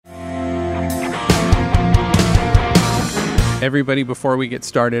Everybody, before we get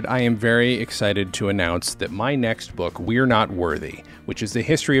started, I am very excited to announce that my next book, We're Not Worthy, which is the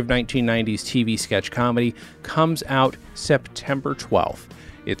history of 1990s TV sketch comedy, comes out September 12th.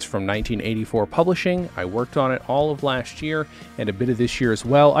 It's from 1984 Publishing. I worked on it all of last year and a bit of this year as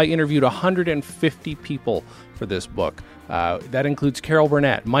well. I interviewed 150 people for this book. That includes Carol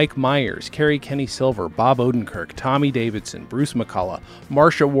Burnett, Mike Myers, Carrie Kenny Silver, Bob Odenkirk, Tommy Davidson, Bruce McCullough,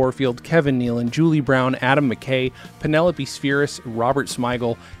 Marsha Warfield, Kevin Nealon, Julie Brown, Adam McKay, Penelope Spheris, Robert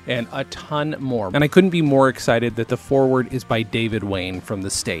Smigel, and a ton more. And I couldn't be more excited that the foreword is by David Wayne from The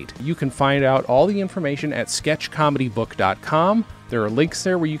State. You can find out all the information at sketchcomedybook.com. There are links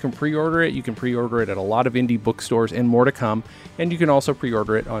there where you can pre-order it. You can pre-order it at a lot of indie bookstores and more to come. And you can also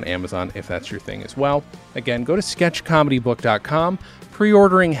pre-order it on Amazon if that's your thing as well. Again, go to sketchcomedybook.com.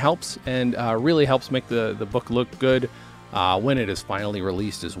 Pre-ordering helps and really helps make the book look good when it is finally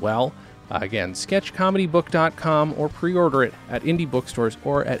released as well. Again, sketchcomedybook.com, or pre-order it at indie bookstores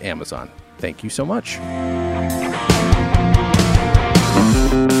or at Amazon. Thank you so much.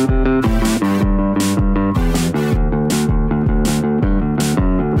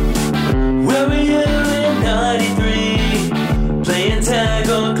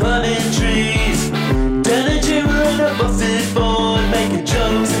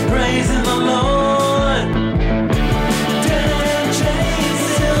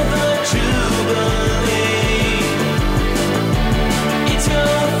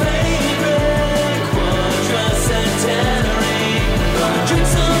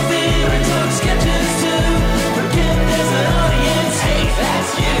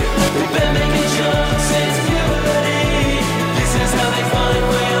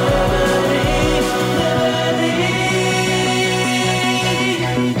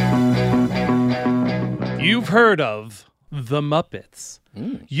 You've heard of The Muppets.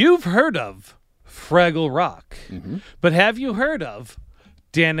 You've heard of Fraggle Rock. But have you heard of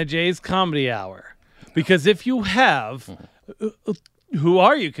Dana J's Comedy Hour? Because if you have, who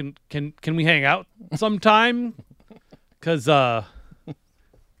are you? Can we hang out sometime? Because it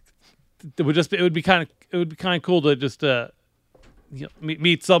would be kind of cool to just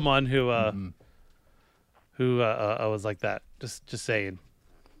meet someone who was like that. Just saying.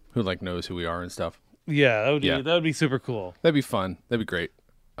 Who knows who we are and stuff. Yeah, that would be super cool. That'd be fun. That'd be great.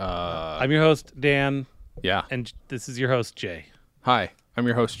 I'm your host, Dan. Yeah. And this is your host, Jay. Hi, I'm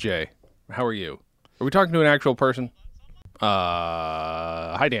your host, Jay. How are you? Are we talking to an actual person?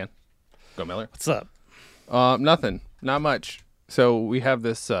 Hi, Dan. Go Miller. What's up? Nothing. Not much. So we have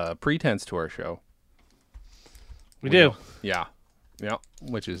this pretense to our show. We do. Yeah. Yeah.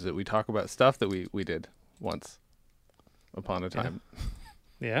 Which is that we talk about stuff that we did once upon a time.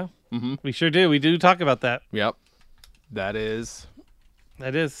 Yeah. We sure do. We do talk about that. Yep. That is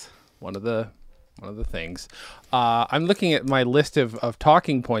one of the things. I'm looking at my list of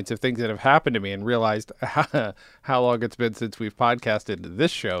talking points of things that have happened to me and realized how long it's been since we've podcasted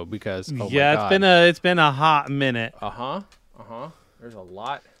this show because my God. It's been a hot minute. There's a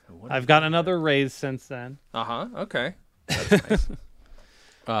lot. I've got another raise since then. Okay. That's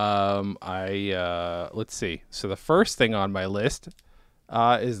nice. Let's see. So the first thing on my list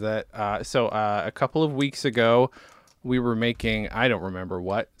is that a couple of weeks ago we were making, I don't remember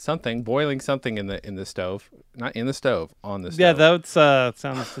what, boiling something in the stove, not in the stove, on the stove. Yeah, that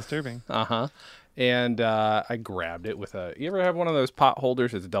sounds disturbing. And I grabbed it with you ever have one of those pot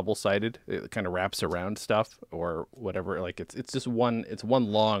holders? It's double-sided. It kind of wraps around stuff or whatever. It's just one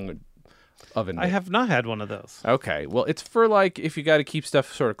long oven mitt. I have not had one of those. Okay. Well, it's for if you got to keep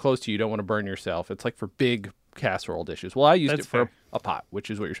stuff sort of close to you, don't want to burn yourself. It's for big casserole dishes. Well, I used it for a pot, which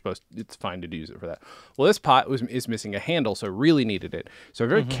is what you're supposed to, it's fine to use it for that. Well, this pot is missing a handle, so I really needed it. So I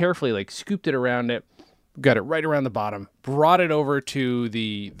very carefully scooped it around it, got it right around the bottom, brought it over to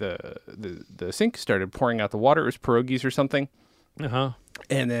the sink, started pouring out the water. It was pierogies or something.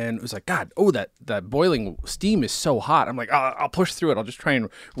 And then it was God, that boiling steam is so hot. I'm I'll push through it. I'll just try and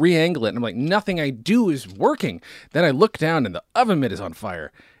re-angle it. And I'm nothing I do is working. Then I look down and the oven mitt is on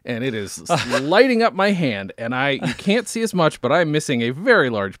fire. And it is lighting up my hand. And you can't see as much, but I'm missing a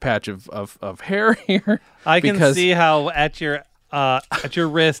very large patch of hair here. I can see how at your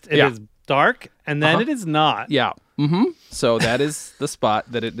wrist it is dark, and then it is not. Yeah. So that is the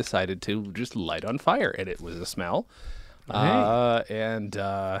spot that it decided to just light on fire. And it was a smell. That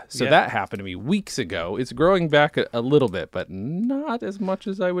happened to me weeks ago. It's growing back a little bit, but not as much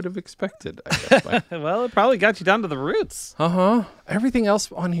as I would have expected, I guess. Well, it probably got you down to the roots. Everything else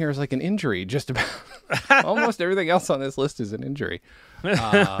on here is an injury, just about. Almost everything else on this list is an injury.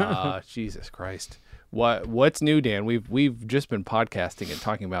 Jesus Christ. What's new, Dan? We've just been podcasting and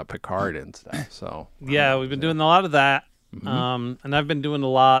talking about Picard and stuff. So yeah, we've been doing a lot of that. And I've been doing a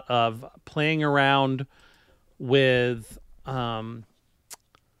lot of playing around with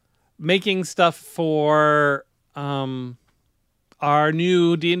making stuff for our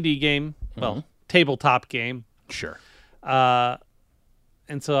new D&D game, well, tabletop game. Sure. And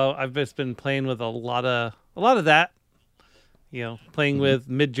so I've just been playing with a lot of that, playing with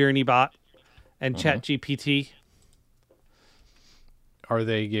Midjourney Bot and ChatGPT. Are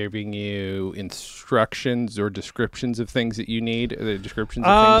they giving you instructions or descriptions of things that you need? Are they descriptions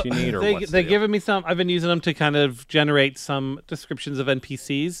of things you need, or they're giving me some. I've been using them to kind of generate some descriptions of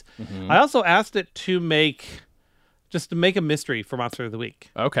NPCs. I also asked it to make a mystery for Monster of the Week.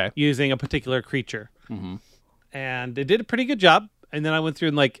 Okay. Using a particular creature. And it did a pretty good job. And then I went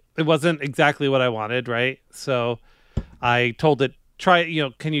through and it wasn't exactly what I wanted, right? So I told it,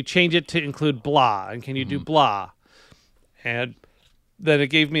 can you change it to include blah? And can you do blah? And then it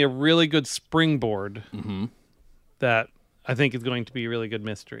gave me a really good springboard that I think is going to be a really good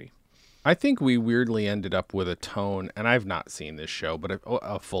mystery. I think we weirdly ended up with a tone, and I've not seen this show, but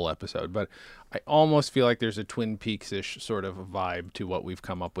a full episode, but I almost feel like there's a Twin Peaks-ish sort of vibe to what we've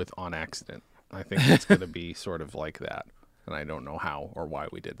come up with on accident. I think it's going to be sort of like that, and I don't know how or why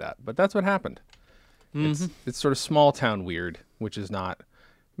we did that, but that's what happened. It's sort of small town weird, which is not...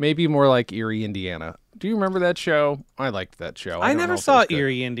 Maybe more like Erie, Indiana. Do you remember that show? I liked that show. I never saw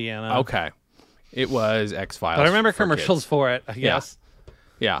Erie, Indiana. Okay. It was X-Files. But I remember commercials for it, I guess.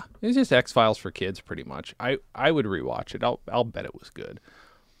 Yeah. It's just X-Files for kids, pretty much. I would rewatch it. I'll bet it was good.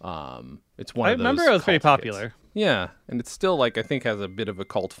 It's one of those. I remember it was pretty popular. Hits. Yeah, and it's still I think has a bit of a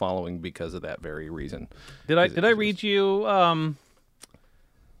cult following because of that very reason. Did I read you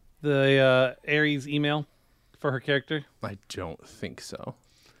the Aries email for her character? I don't think so.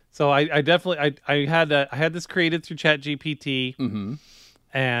 So I definitely I had this created through ChatGPT,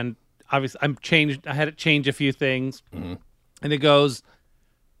 and obviously I had it change a few things, and it goes,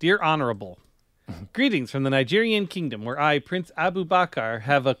 "Dear Honorable, greetings from the Nigerian kingdom, where I, Prince Abu Bakr,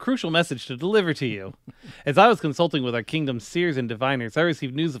 have a crucial message to deliver to you. As I was consulting with our kingdom's seers and diviners, I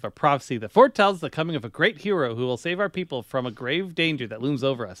received news of a prophecy that foretells the coming of a great hero who will save our people from a grave danger that looms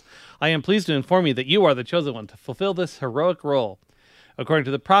over us. I am pleased to inform you that you are the chosen one to fulfill this heroic role. According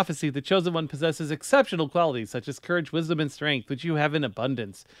to the prophecy, the chosen one possesses exceptional qualities such as courage, wisdom, and strength, which you have in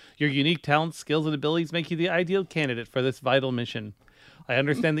abundance. Your unique talents, skills, and abilities make you the ideal candidate for this vital mission. I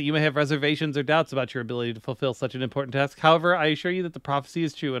understand that you may have reservations or doubts about your ability to fulfill such an important task. However, I assure you that the prophecy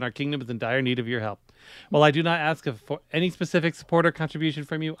is true and our kingdom is in dire need of your help. While I do not ask for any specific support or contribution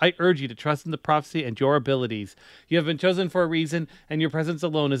from you, I urge you to trust in the prophecy and your abilities. You have been chosen for a reason, and your presence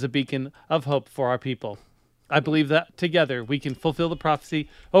alone is a beacon of hope for our people. I believe that together we can fulfill the prophecy,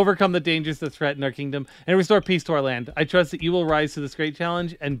 overcome the dangers that threaten our kingdom, and restore peace to our land. I trust that you will rise to this great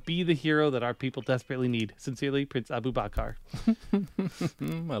challenge and be the hero that our people desperately need. Sincerely, Prince Abu Bakr."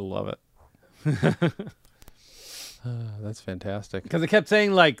 I love it. That's fantastic. Because it kept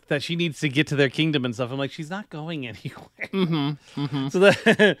saying that she needs to get to their kingdom and stuff. I'm like, she's not going anywhere. So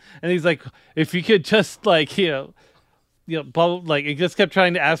and he's like, if you could just blah, it just kept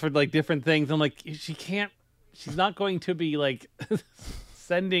trying to ask for different things. I'm like, she can't. She's not going to be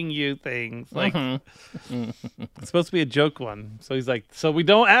sending you things. It's supposed to be a joke one. So he's like, so we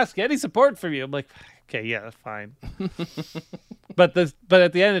don't ask any support from you. I'm like, okay, yeah, fine. But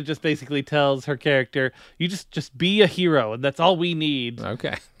at the end, it just basically tells her character, you just be a hero, and that's all we need.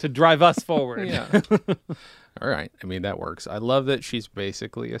 Okay. To drive us forward. Yeah. All right. I mean, that works. I love that she's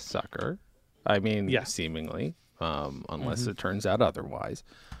basically a sucker. I mean, seemingly, unless it turns out otherwise.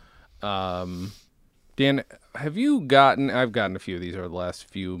 Dan, I've gotten a few of these over the last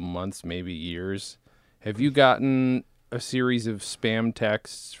few months, maybe years. Have you gotten a series of spam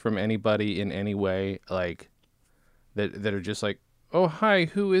texts from anybody in any way, that are just oh, hi,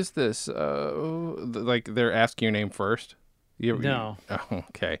 who is this? They're asking your name first? No. Oh,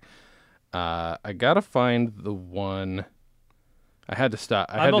 okay. I gotta find the one. I had to stop.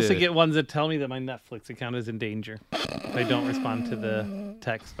 I mostly get ones that tell me that my Netflix account is in danger. I don't respond to the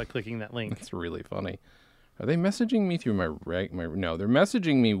text by clicking that link. That's really funny. Are they messaging me through No, they're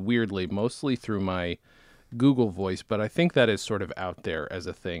messaging me weirdly, mostly through my Google Voice, but I think that is sort of out there as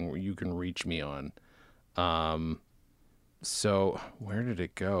a thing where you can reach me on. So where did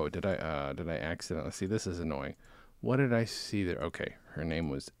it go? Did I accidentally see? This is annoying. What did I see there? Okay, her name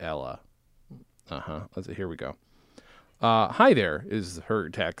was Ella. Here we go. Hi there is her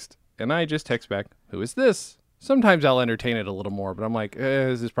text, and I just text back, who is this? Sometimes I'll entertain it a little more, but I'm like,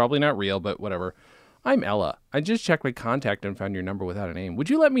 this is probably not real, but whatever. I'm Ella. I just checked my contact and found your number without a name.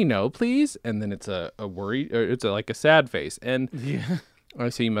 Would you let me know, please? And then it's a worry, or it's a sad face. And I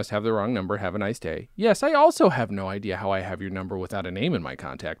see you must have the wrong number. Have a nice day. Yes, I also have no idea how I have your number without a name in my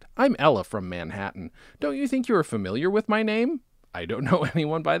contact. I'm Ella from Manhattan. Don't you think you are familiar with my name? I don't know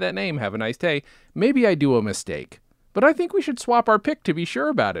anyone by that name. Have a nice day. Maybe I do a mistake. But I think we should swap our pic to be sure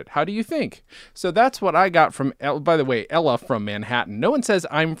about it. How do you think? So that's what I got from, by the way, Ella from Manhattan. No one says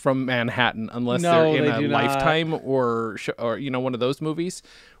I'm from Manhattan unless they're in a Lifetime or one of those movies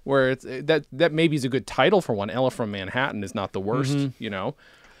where it's that maybe is a good title for one. Ella from Manhattan is not the worst,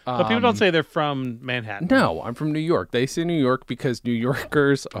 But people don't say they're from Manhattan. No, I'm from New York. They say New York because New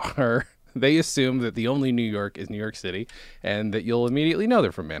Yorkers are, they assume that the only New York is New York City and that you'll immediately know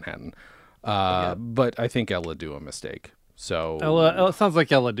they're from Manhattan. But I think Ella do a mistake. So Ella sounds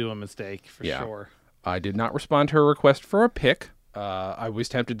like Ella do a mistake for sure. I did not respond to her request for a pic. I was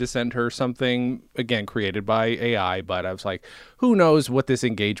tempted to send her something again created by AI, but I was like, who knows what this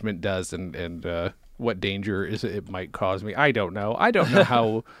engagement does and what danger it might cause me. I don't know. I don't know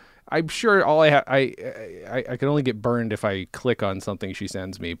how. I'm sure all I can only get burned if I click on something she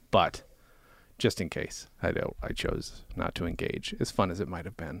sends me, but just in case, I chose not to engage, as fun as it might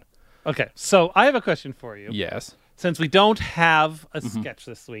have been. Okay, so I have a question for you. Yes. Since we don't have a sketch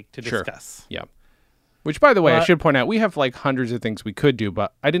this week to discuss. Yeah. Which, by the way, I should point out, we have like hundreds of things we could do,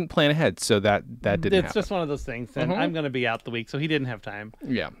 but I didn't plan ahead, so that didn't happen. It's just one of those things, and I'm going to be out the week, so he didn't have time.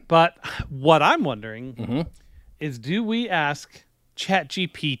 Yeah. But what I'm wondering is, do we ask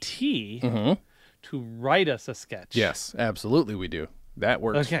ChatGPT to write us a sketch? Yes, absolutely we do. That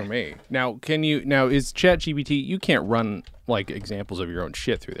works for me. Now, is ChatGPT, you can't run like examples of your own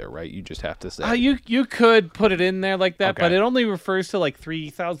shit through there, right? You just have to say. You could put it in there like that, but it only refers to like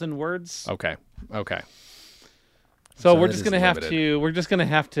 3,000 words. Okay. So we're just gonna have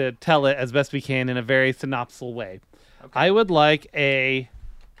to tell it as best we can in a very synopsal way. Okay. I would like a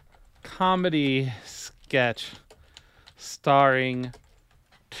comedy sketch starring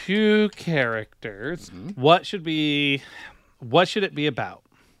 2 characters. What should it be about?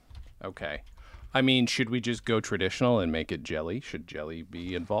 Okay. I mean, should we just go traditional and make it Jelly? Should Jelly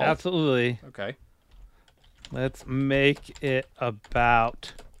be involved? Absolutely. Okay. Let's make it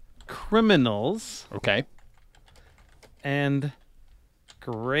about criminals. Okay. And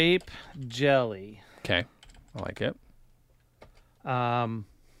grape jelly. Okay. I like it.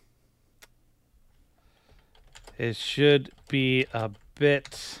 It should be a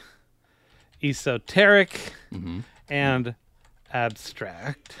bit esoteric and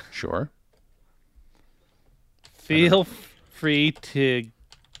abstract. Sure. Feel free to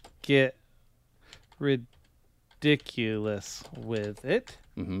get ridiculous with it.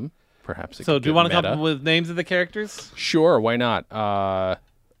 Perhaps. So, do you want to come up with names of the characters? Sure. Why not? Blim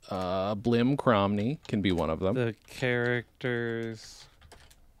Cromney can be one of them. The characters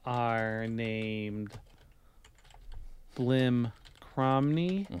are named Blim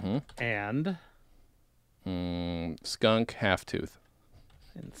Cromney and Skunk Halftooth.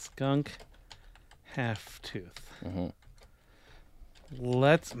 And Skunk Halftooth.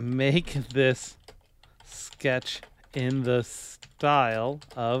 Let's make this sketch in the style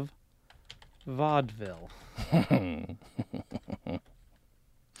of vaudeville.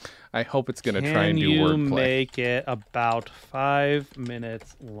 I hope it's going to try and do wordplay. Can you make it about 5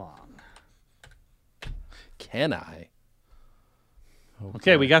 minutes long? Can I?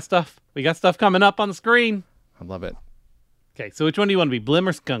 Okay, we got stuff. We got stuff coming up on the screen. I love it. Okay, so which one do you want to be, Blim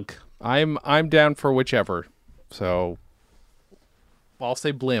or Skunk? I'm down for whichever. So I'll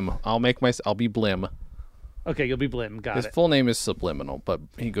say Blim. I'll be Blim. Okay, you'll be Blim. Got it. His full name is Subliminal, but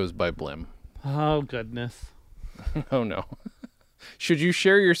he goes by Blim. Oh goodness. Oh no. Should you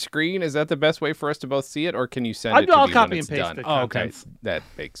share your screen? Is that the best way for us to both see it, or can you send it to me I'll when copy it's and paste done? the Oh, okay. contents. That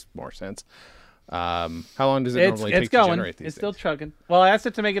makes more sense. How long does it normally take to generate these It's things? still chugging. Well, I asked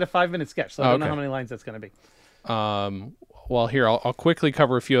it to make it a 5-minute sketch, so I don't know how many lines that's going to be. Well, here, I'll quickly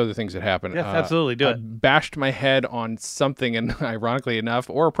cover a few other things that happened. Yes, absolutely. Do I it. bashed my head on something, and ironically enough,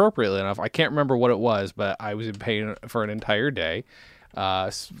 or appropriately enough, I can't remember what it was, but I was in pain for an entire day.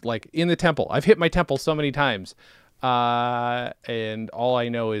 Like in the temple. I've hit my temple so many times. And all I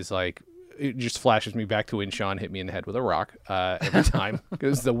know is like it just flashes me back to when Sean hit me in the head with a rock every time. It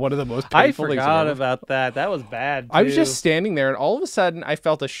was one of the most painful things. I forgot about that. That was bad, too. I was just standing there, and all of a sudden, I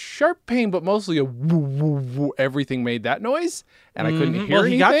felt a sharp pain, but mostly a woo, woo, woo. Everything made that noise, and I couldn't hear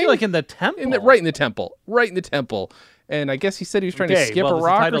anything. He got you like in the temple. Right in the temple. Right in the temple. And I guess he said he was trying to skip a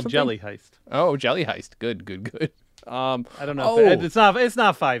rock or something. Jelly Heist. Oh, Jelly Heist. Good. I don't know. It's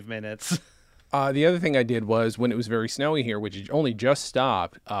not 5 minutes. The other thing I did was when it was very snowy here, which only just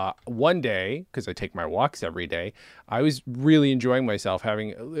stopped, one day, because I take my walks every day, I was really enjoying myself,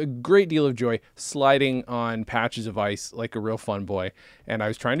 having a great deal of joy sliding on patches of ice like a real fun boy. And I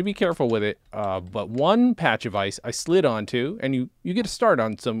was trying to be careful with it, but one patch of ice I slid onto, and you get to start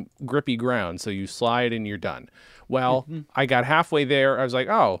on some grippy ground, so you slide and you're done. Well, I got halfway there. I was like,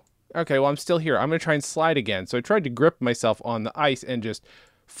 oh, okay, well, I'm still here. I'm going to try and slide again. So I tried to grip myself on the ice and just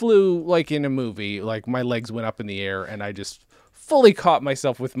flew like in a movie. Like my legs went up in the air and I just fully caught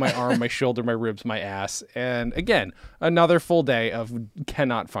myself with my arm, my shoulder, my ribs, my ass. And again, another full day of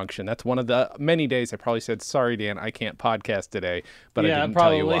cannot function. That's one of the many days I probably said, sorry, Dan, I can't podcast today, but I didn't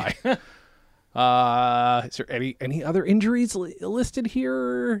tell you why. Is there any other injuries listed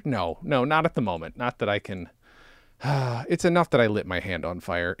here? No, not at the moment. Not that I can. It's enough that I lit my hand on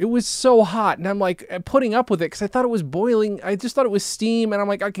fire. It was so hot, and I'm like putting up with it because I thought it was boiling. I just thought it was steam, and I'm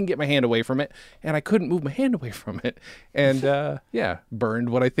like, I can get my hand away from it, and I couldn't move my hand away from it. And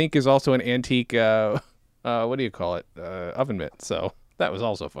burned what I think is also an antique, what do you call it, oven mitt. So that was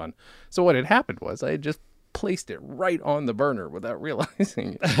also fun. So what had happened was I had just placed it right on the burner without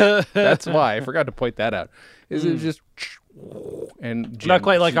realizing it. That's why I forgot to point that out. It was just and Jen, not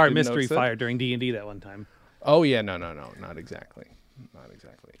quite like our mystery fire during D&D that one time. Oh, yeah, no, not exactly.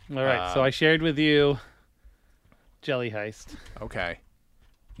 All right, so I shared with you Jelly Heist. Okay.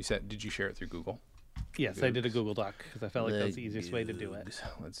 Did you share it through Google? Yes, I did a Google Doc because I felt like that was the easiest way to do it.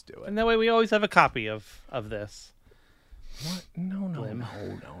 Let's do it. And that way we always have a copy of this. What?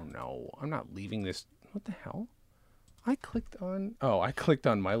 No. I'm not leaving this. What the hell? I clicked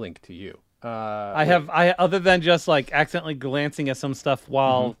on my link to you. I other than just like accidentally glancing at some stuff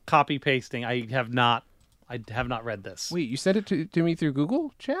while copy pasting, I have not read this. Wait, you sent it to me through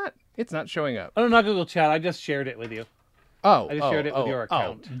Google Chat? It's not showing up. Oh, no, not Google Chat. I just shared it with you. Oh, I just shared it with your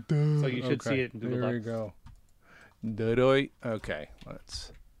account. So you should see it in Google Docs. There we go. Okay,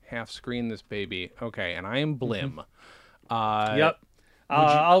 let's half screen this baby. Okay, and I am Blim. Yep.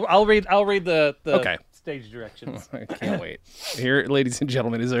 I'll read the stage directions. I can't wait. Here, ladies and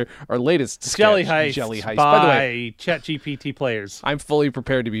gentlemen, is our latest sketch, Jelly Heist. By the way, ChatGPT players. I'm fully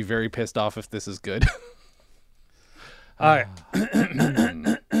prepared to be very pissed off if this is good. All right.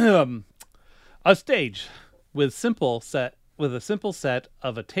 A stage with a simple set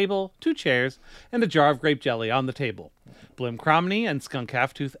of a table, 2 chairs, and a jar of grape jelly on the table. Blim Cromney and Skunk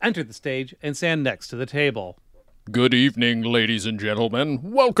Halftooth enter the stage and stand next to the table. Good evening, ladies and gentlemen.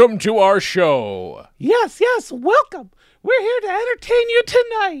 Welcome to our show. Yes, welcome. We're here to entertain you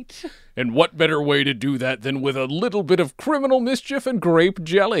tonight. And what better way to do that than with a little bit of criminal mischief and grape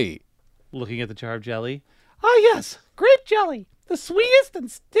jelly? Looking at the jar of jelly. Ah, yes, grape jelly. The sweetest and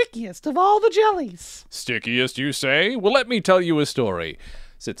stickiest of all the jellies. Stickiest, you say? Well, let me tell you a story.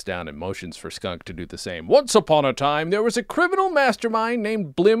 Sits down and motions for Skunk to do the same. Once upon a time, there was a criminal mastermind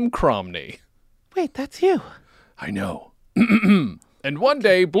named Blim Cromney. Wait, that's you. I know. And one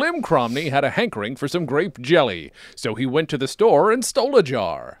day, Blim Cromney had a hankering for some grape jelly, so he went to the store and stole a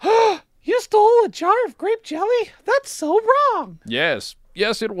jar. You stole a jar of grape jelly? That's so wrong. Yes,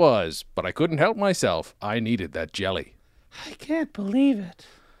 it was, but I couldn't help myself. I needed that jelly. I can't believe it.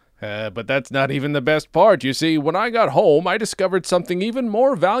 But that's not even the best part. You see, when I got home, I discovered something even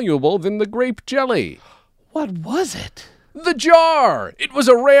more valuable than the grape jelly. What was it? The jar! It was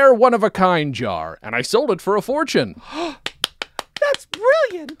a rare, one-of-a-kind jar, and I sold it for a fortune. That's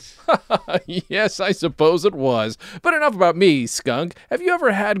brilliant! Yes, I suppose it was. But enough about me, Skunk. Have you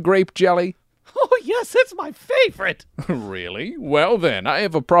ever had grape jelly? Oh, yes, it's my favorite. Really? Well, then, I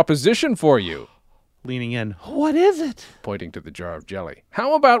have a proposition for you. Leaning in. What is it? Pointing to the jar of jelly.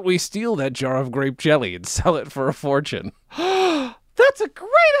 How about we steal that jar of grape jelly and sell it for a fortune? That's a great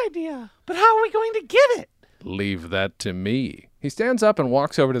idea. But how are we going to get it? Leave that to me. He stands up and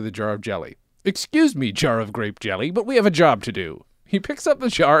walks over to the jar of jelly. Excuse me, jar of grape jelly, but we have a job to do. He picks up the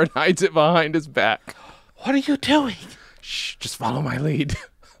jar and hides it behind his back. What are you doing? Shh, just follow my lead.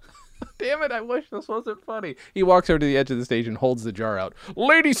 Damn it, I wish this wasn't funny. He walks over to the edge of the stage and holds the jar out.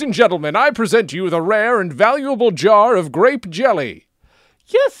 Ladies and gentlemen, I present to you the rare and valuable jar of grape jelly.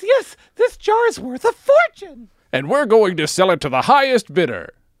 Yes, this jar is worth a fortune. And we're going to sell it to the highest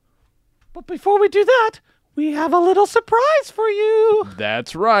bidder. But before we do that, we have a little surprise for you.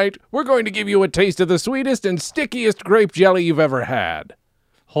 That's right. We're going to give you a taste of the sweetest and stickiest grape jelly you've ever had.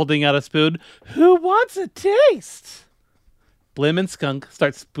 Holding out a spoon. Who wants a taste? Blim and Skunk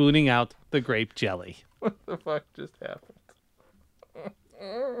start spooning out the grape jelly. What the fuck just happened?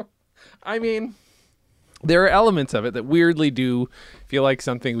 I mean, there are elements of it that weirdly do feel like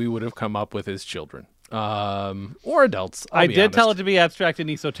something we would have come up with as children. or adults. I did tell it to be abstract and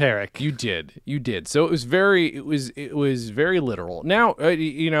esoteric. You did. So it was very literal. Now,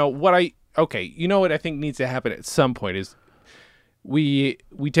 you know what I think needs to happen at some point is we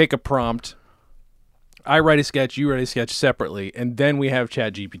take a prompt. I write a sketch, you write a sketch separately, and then we have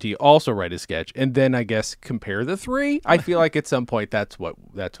ChatGPT also write a sketch, and then I guess compare the three. I feel like at some point that's what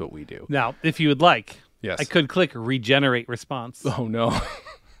we do. Now, if you would like, yes, I could click regenerate response. Oh no.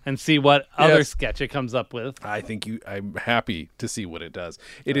 And see what other sketch it comes up with. I'm happy to see what it does.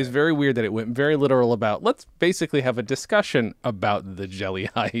 It is very weird that it went very literal about, let's basically have a discussion about the jelly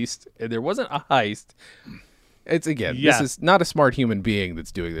heist. And there wasn't a heist. It's, again, This is not a smart human being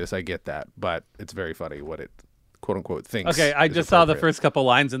that's doing this. I get that. But it's very funny what it, quote unquote, thinks. Okay, I just saw the first couple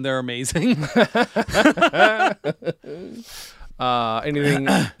lines and they're amazing. Anything,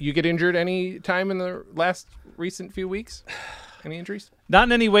 you get injured any time in the last recent few weeks? Any injuries? Not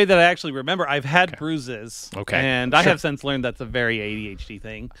in any way that I actually remember. I've had bruises. Okay. And I have since learned that's a very ADHD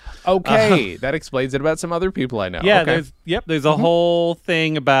thing. Okay. That explains it about some other people I know. Yeah, okay. there's a whole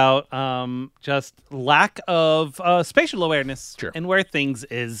thing about just lack of spatial awareness and where things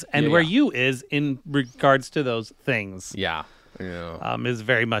is and where you is in regards to those things. Yeah. Is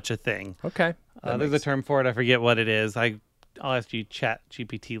very much a thing. Okay. There's a term for it. I forget what it is. I'll ask you Chat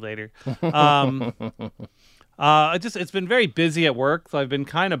GPT later. It's been very busy at work, so I've been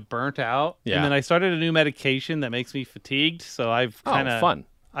kind of burnt out. Yeah. And then I started a new medication that makes me fatigued, so I've kind of fun.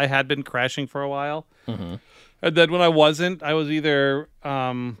 I had been crashing for a while. Mm-hmm. And then when I wasn't, I was either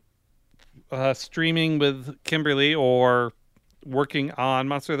streaming with Kimberly or working on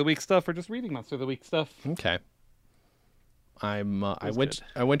Monster of the Week stuff or just reading Monster of the Week stuff. Okay. I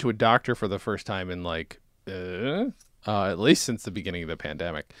went to a doctor for the first time in at least since the beginning of the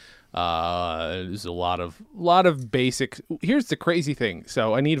pandemic. There's a lot of basic. Here's the crazy thing.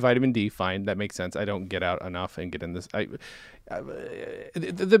 So I need vitamin D. Fine, that makes sense. I don't get out enough and get in this.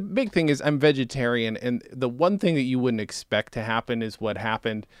 The big thing is I'm vegetarian, and the one thing that you wouldn't expect to happen is what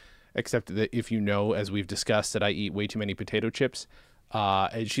happened, except that if you know, as we've discussed, that I eat way too many potato chips.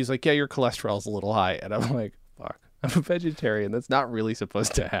 And she's like, "Yeah, your cholesterol's a little high," and I'm like, "Fuck, I'm a vegetarian. That's not really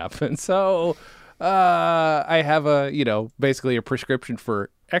supposed to happen." So. I have basically a prescription for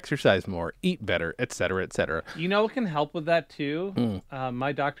exercise more, eat better, et cetera, et cetera. You know what can help with that too?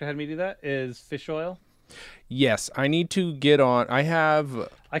 My doctor had me do that, is fish oil. Yes, I need to get on. I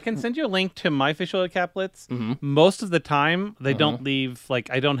can send you a link to my fish oil caplets. Mm-hmm. Most of the time, they don't leave,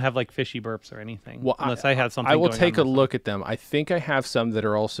 I don't have fishy burps or anything. Well, unless I have something I will going take on a look at them. I think I have some that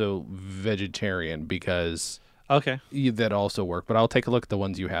are also vegetarian because... Okay. That also work, but I'll take a look at the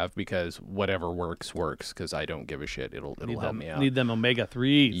ones you have because whatever works, because I don't give a shit. It'll help me out. Need them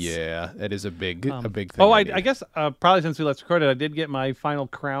omega-3s. Yeah, that is a big thing. Oh, I guess probably since we last recorded, I did get my final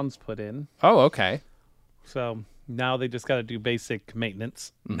crowns put in. Oh, okay. So now they just got to do basic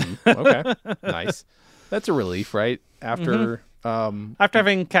maintenance. Mm-hmm. Okay, nice. That's a relief, right? After after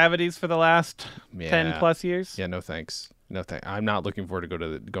having cavities for the last 10 plus years. Yeah, no thanks. I'm not looking forward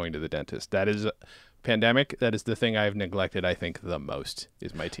to going to the dentist. That is. Pandemic, that is the thing I've neglected, I think, the most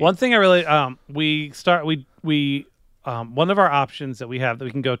is my teeth. One thing I really one of our options that we have that we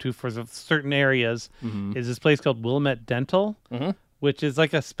can go to for certain areas is this place called Willamette Dental, which is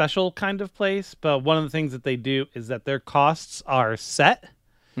like a special kind of place. But one of the things that they do is that their costs are set.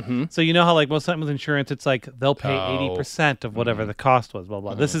 So you know how most time with insurance, it's they'll pay 80% of whatever the cost was. Blah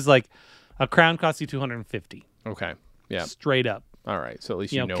blah. This is a crown costs you $250. Okay. Yeah. Straight up. All right, so at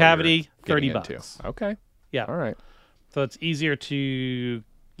least you know cavity, $30. Okay. Yeah. All right. So it's easier to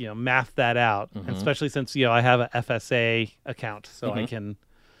math that out, especially since I have a FSA account, so I can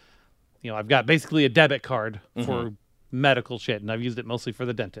I've got basically a debit card for medical shit, and I've used it mostly for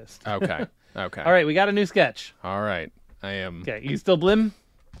the dentist. Okay. All right, we got a new sketch. All right, I am. Okay, you still Blim?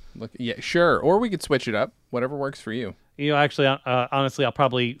 Look, yeah, sure. Or we could switch it up. Whatever works for you. Actually, honestly, I'll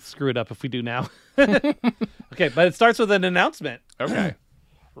probably screw it up if we do now. Okay, but it starts with an announcement. Okay.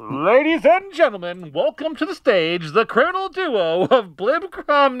 Ladies and gentlemen, welcome to the stage, the criminal duo of Blim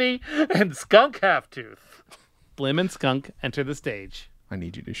Cromney and Skunk Halftooth. Blim and Skunk enter the stage. I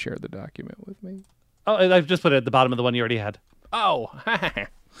need you to share the document with me. Oh, I've just put it at the bottom of the one you already had. Oh,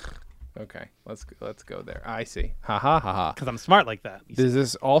 okay. Let's go there. I see. Ha ha ha ha. Because I'm smart like that. Is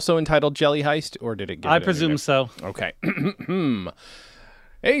this also entitled Jelly Heist, or did it? I presume so. Okay.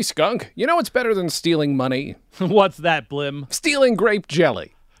 Hey, Skunk. You know what's better than stealing money? What's that, Blim? Stealing grape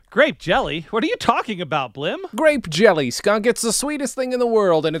jelly. Grape jelly? What are you talking about, Blim? Grape jelly, Skunk. It's the sweetest thing in the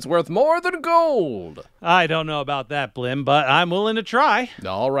world, and it's worth more than gold. I don't know about that, Blim, but I'm willing to try.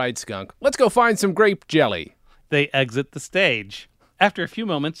 All right, Skunk. Let's go find some grape jelly. They exit the stage. After a few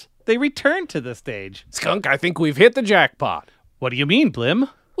moments, they return to the stage. Skunk, I think we've hit the jackpot. What do you mean, Blim?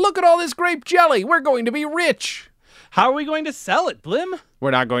 Look at all this grape jelly. We're going to be rich. How are we going to sell it, Blim? We're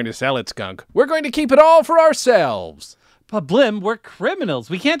not going to sell it, Skunk. We're going to keep it all for ourselves. But Blim, we're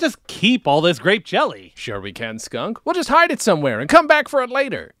criminals. We can't just keep all this grape jelly. Sure we can, Skunk. We'll just hide it somewhere and come back for it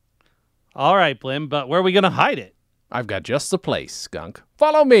later. All right, Blim, but where are we going to hide it? I've got just the place, Skunk.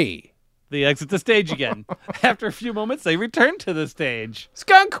 Follow me. They exit the stage again. After a few moments, they return to the stage.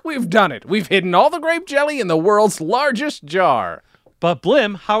 Skunk, we've done it. We've hidden all the grape jelly in the world's largest jar. But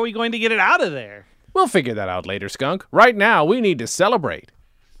Blim, how are we going to get it out of there? We'll figure that out later, Skunk. Right now, we need to celebrate.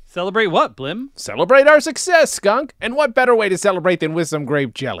 Celebrate what, Blim? Celebrate our success, Skunk. And what better way to celebrate than with some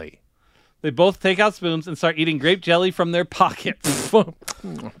grape jelly? They both take out spoons and start eating grape jelly from their pockets.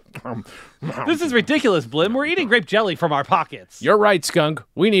 This is ridiculous, Blim. We're eating grape jelly from our pockets. You're right, Skunk.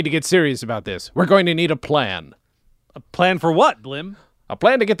 We need to get serious about this. We're going to need a plan. A plan for what, Blim? A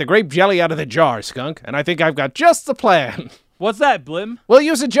plan to get the grape jelly out of the jar, Skunk. And I think I've got just the plan. What's that, Blim? We'll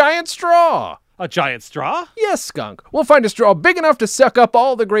use a giant straw. A giant straw? Yes, Skunk. We'll find a straw big enough to suck up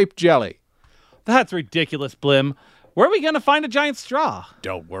all the grape jelly. That's ridiculous, Blim. Where are we going to find a giant straw?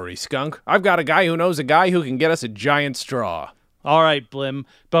 Don't worry, Skunk. I've got a guy who knows a guy who can get us a giant straw. All right, Blim,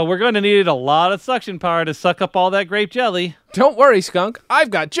 but we're going to need a lot of suction power to suck up all that grape jelly. Don't worry, Skunk.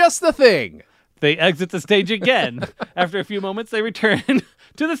 I've got just the thing. They exit the stage again. After a few moments, they return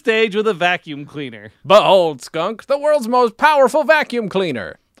to the stage with a vacuum cleaner. Behold, Skunk, the world's most powerful vacuum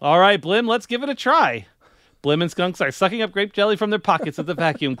cleaner. All right, Blim, let's give it a try. Blim and Skunk are sucking up grape jelly from their pockets with the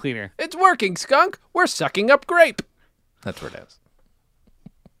vacuum cleaner. It's working, Skunk. We're sucking up grape. That's where it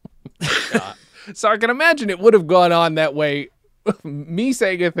is. So I can imagine it would have gone on that way. Me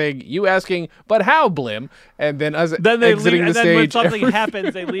saying a thing, you asking, but how, Blim? And then us they exiting leave, the and then when stage. something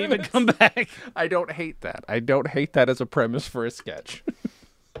happens, they leave and come back. I don't hate that. I don't hate that as a premise for a sketch.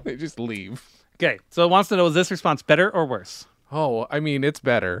 They just leave. Okay, so it wants to know, is this response better or worse? Oh, I mean, it's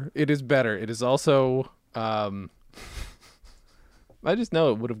better. It is better. It is also... I just know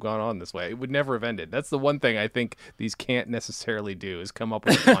it would have gone on this way. It would never have ended. That's the one thing I think these can't necessarily do is come up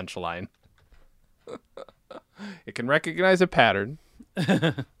with a punchline. It can recognize a pattern.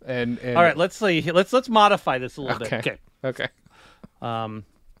 and All right, let's see. Let's modify this a little bit. Okay.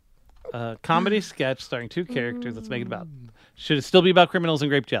 Comedy sketch starring two characters. Let's make it about. Should it still be about criminals and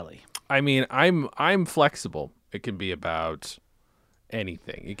grape jelly? I mean, I'm flexible. It can be about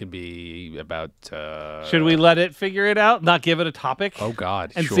anything. It can be about... Should we let it figure it out? Not give it a topic? Oh,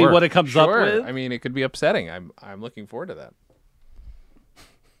 God, and sure. see what it comes up with? I mean, it could be upsetting. I'm looking forward to that.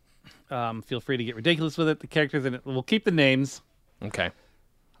 Feel free to get ridiculous with it. The characters in it. We'll keep the names. Okay.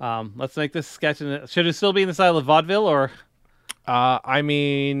 Let's make this sketch. Should it still be in the style of vaudeville or? I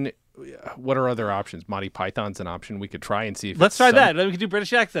mean, what are other options? Monty Python's an option. We could try and see if Let's try that. Then we could do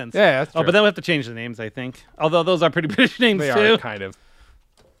British accents. Yeah, that's true. Oh, but then we have to change the names, I think. Although those are pretty British names they too. Are kind of.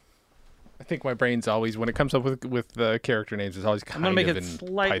 I think my brain's always, when it comes up with character names, it's always kind of in I'm gonna make it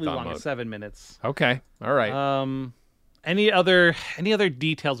slightly Python longer, mode. 7 minutes. Okay. All right. Any other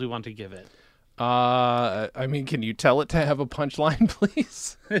details we want to give it? I mean, can you tell it to have a punchline,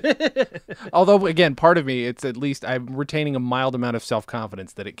 please? Although, again, part of me, it's at least I'm retaining a mild amount of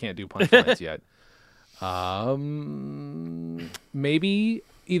self-confidence that it can't do punchlines yet. Maybe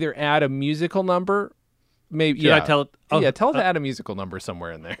either add a musical number. Maybe. Should I tell it? Oh, yeah, tell it to add a musical number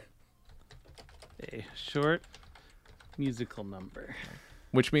somewhere in there. A short musical number.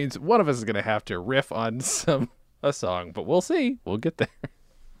 Which means one of us is going to have to riff on a song, but we'll see. We'll get there.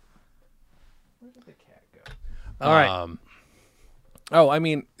 Where did the cat go? All right. Oh, I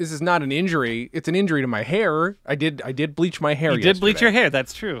mean, this is not an injury. It's an injury to my hair. I did bleach my hair. You did bleach your hair.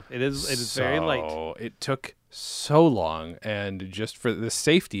 That's true. It is very light. So it took so long, and just for the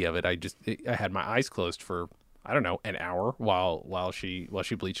safety of it, I had my eyes closed for, I don't know, an hour while she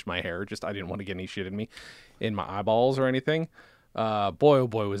bleached my hair. Just I didn't want to get any shit in my eyeballs or anything. Boy, oh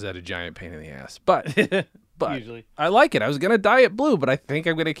boy, was that a giant pain in the ass. But Usually. I like it. I was gonna dye it blue, but I think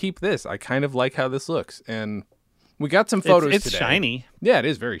I'm gonna keep this. I kind of like how this looks, and we got some photos It's today. shiny. Yeah, it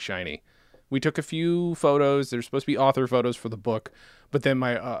is very shiny. We took a few photos. They're supposed to be author photos for the book, but then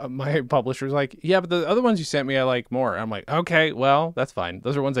my publisher was like, "Yeah, but the other ones you sent me, I like more." I'm like, "Okay, well, that's fine.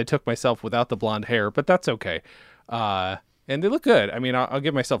 Those are ones I took myself without the blonde hair, but that's okay." And they look good. I mean, I'll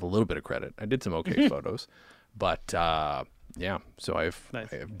give myself a little bit of credit. I did some okay photos, but yeah. So I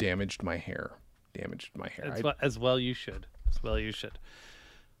have damaged my hair. As well you should.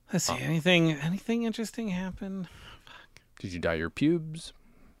 Let's see. Anything interesting happen? Did you dye your pubes?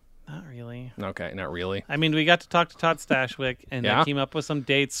 Not really. Okay, not really. I mean, we got to talk to Todd Stashwick, and Yeah? they came up with some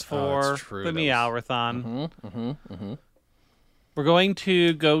dates for That's true. the Meow-rathon. We're going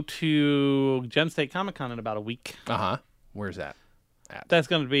to go to Gem State Comic Con in about a week. Uh-huh. Where's that at? That's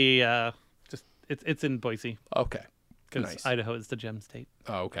going to be it's in Boise. Okay. Because Nice. Idaho is the Gem State.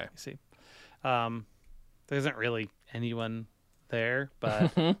 Oh, okay. You see. There isn't really anyone there,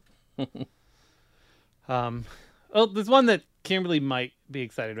 but well, there's one that Kimberly might be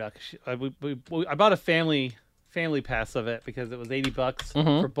excited about. 'Cause I bought a family pass of it because it was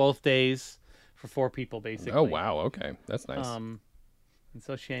 $80 for both days for 4 people, basically. Oh, wow. Okay. That's nice. And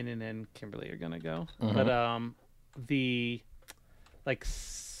so Shannon and Kimberly are gonna go, but the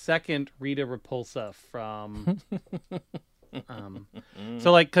second Rita Repulsa from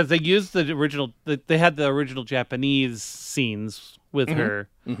so because they used the original, they had the original Japanese scenes with her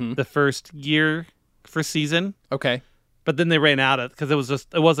the first season. Okay. But then they ran out of because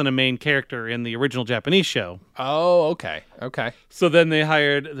it wasn't a main character in the original Japanese show. Oh, okay. Okay. So then they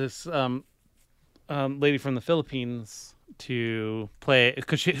hired this lady from the Philippines to play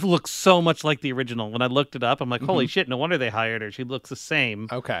because she looks so much like the original. When I looked it up, I'm like, holy shit! No wonder they hired her. She looks the same.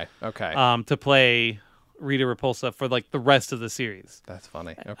 Okay. Okay. To play Rita Repulsa for the rest of the series. That's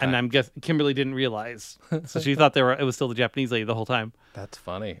funny. Okay. And I'm guessing Kimberly didn't realize, so she thought it was still the Japanese lady the whole time. That's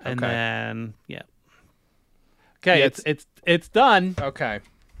funny. Okay. And then okay, Yeah, it's done. Okay.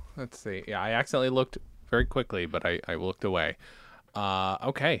 Let's see. Yeah, I accidentally looked very quickly, but I looked away.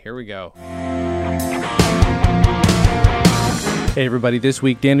 Okay, here we go. Hey everybody, this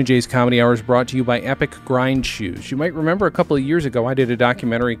week Dan and Jay's Comedy Hour is brought to you by Epic Grind Shoes. You might remember a couple of years ago I did a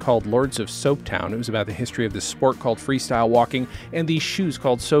documentary called Lords of Soaptown. It was about the history of this sport called freestyle walking and these shoes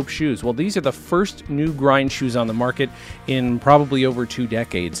called soap shoes. Well, these are the first new grind shoes on the market in probably over 2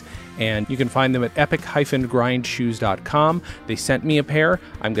 decades. And you can find them at epic-grindshoes.com. They sent me a pair.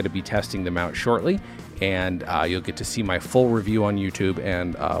 I'm going to be testing them out shortly. And you'll get to see my full review on YouTube,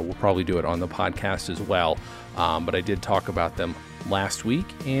 and we'll probably do it on the podcast as well. But I did talk about them last week,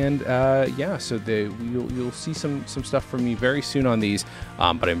 and so you'll see some stuff from me very soon on these.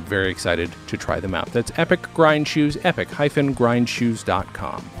 But I'm very excited to try them out. That's Epic Grind Shoes,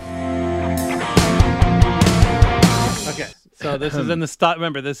 epic-grindshoes.com. Okay, so this is in the style.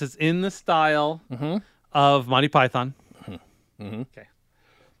 Remember, this is in the style of Monty Python. Okay.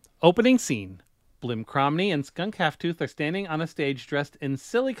 Opening scene. Blim Cromney and Skunk Halftooth are standing on a stage dressed in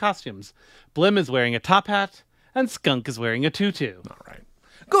silly costumes. Blim is wearing a top hat, and Skunk is wearing a tutu. All right.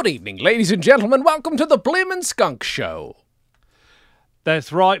 Good evening, ladies and gentlemen. Welcome to the Blim and Skunk Show.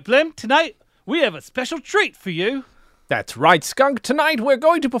 That's right, Blim. Tonight, we have a special treat for you. That's right, Skunk. Tonight we're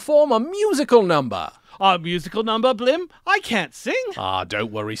going to perform a musical number. Our musical number, Blim? I can't sing.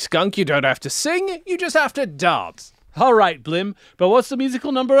 Don't worry, Skunk. You don't have to sing. You just have to dance. All right, Blim. But what's the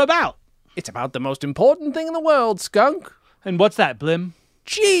musical number about? It's about the most important thing in the world, Skunk. And what's that, Blim?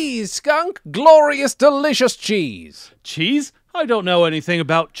 Cheese, Skunk. Glorious, delicious cheese. Cheese? I don't know anything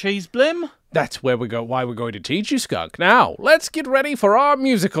about cheese, Blim. That's why we're going to teach you, Skunk. Now, let's get ready for our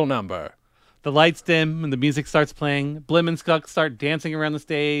musical number. The lights dim and the music starts playing. Blim and Skunk start dancing around the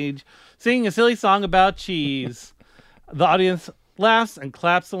stage, singing a silly song about cheese. The audience laughs and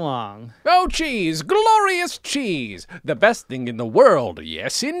claps along. Oh, cheese, glorious cheese, the best thing in the world,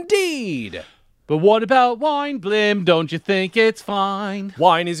 yes indeed. But what about wine, Blim? Don't you think it's fine?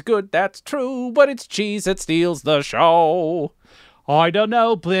 Wine is good, that's true, but it's cheese that steals the show. I don't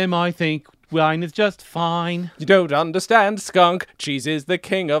know, Blim, I think wine is just fine. You don't understand, Skunk, cheese is the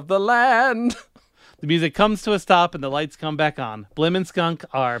king of the land. The music comes to a stop and the lights come back on. Blim and Skunk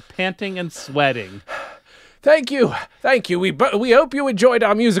are panting and sweating. Thank you. We hope you enjoyed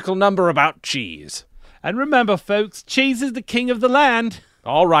our musical number about cheese. And remember, folks, cheese is the king of the land.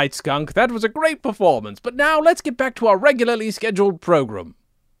 All right, Skunk, that was a great performance. But now let's get back to our regularly scheduled program.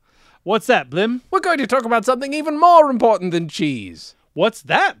 What's that, Blim? We're going to talk about something even more important than cheese. What's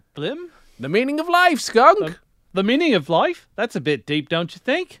that, Blim? The meaning of life, Skunk. The meaning of life? That's a bit deep, don't you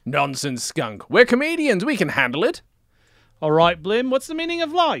think? Nonsense, Skunk. We're comedians. We can handle it. All right, Blim, what's the meaning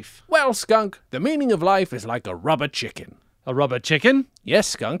of life? Well, Skunk, the meaning of life is like a rubber chicken. A rubber chicken? Yes,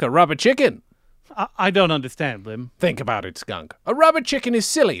 Skunk, a rubber chicken. I don't understand, Blim. Think about it, Skunk. A rubber chicken is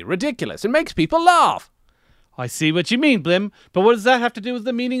silly, ridiculous, and makes people laugh. I see what you mean, Blim, but what does that have to do with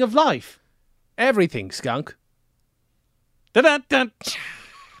the meaning of life? Everything, Skunk. Dun-dun-dun.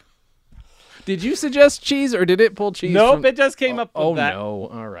 Did you suggest cheese, or did it pull cheese? Nope, it just came up with that. Oh,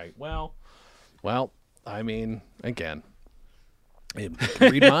 no. All right. Well, I mean, again, it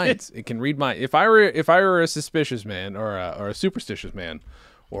can read minds. It can read minds. If I were a suspicious man, or a superstitious man,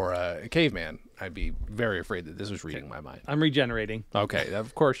 or a caveman, I'd be very afraid that this was reading my mind. I'm regenerating. Okay,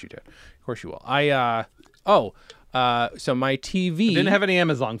 of course you did. Of course you will. So my TV... I didn't have any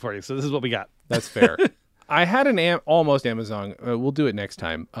Amazon for you, so this is what we got. That's fair. I had an almost Amazon. We'll do it next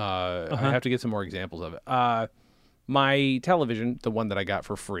time. I have to get some more examples of it. My television, the one that I got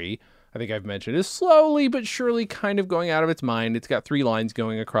for free, I think I've mentioned, is slowly but surely kind of going out of its mind. It's got 3 lines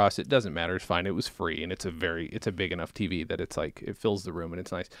going across. It doesn't matter. It's fine. It was free, and it's a big enough TV that it's like it fills the room and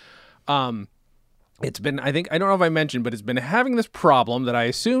it's nice. It's been, I don't know if I mentioned, but it's been having this problem that I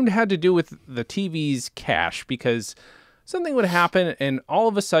assumed had to do with the TV's cache, because something would happen and all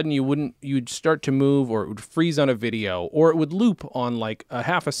of a sudden you'd start to move, or it would freeze on a video, or it would loop on like a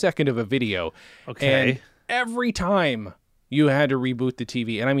half a second of a video. Okay. And every time you had to reboot the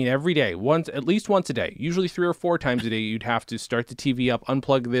TV, and I mean every day, at least once a day, usually 3 or 4 times a day, you'd have to start the TV up,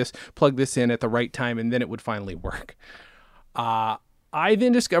 unplug this, plug this in at the right time, and then it would finally work. I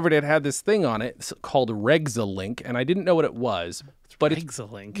then discovered it had this thing on it called Regzalink, and I didn't know what it was. But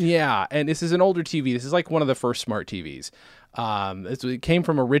Regzalink. Yeah, and this is an older TV. This is like one of the first smart TVs. It came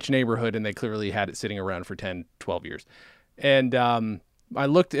from a rich neighborhood, and they clearly had it sitting around for 10, 12 years. And I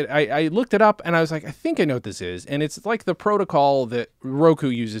looked it up, and I was like, I think I know what this is. And it's like the protocol that Roku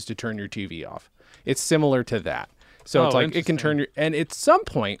uses to turn your TV off. It's similar to that. So it's like it can turn and at some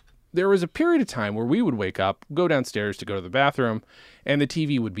point, there was a period of time where we would wake up, go downstairs to go to the bathroom, and the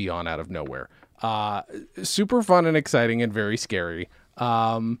TV would be on out of nowhere. Super fun and exciting and very scary.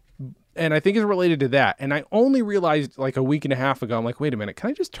 And I think it's related to that. And I only realized like a week and a half ago, I'm like, wait a minute, can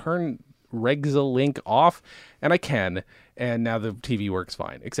I just turn Regzalink off? And I can. And now the TV works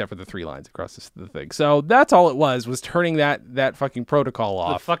fine, except for the 3 lines across the thing. So that's all it was turning that fucking protocol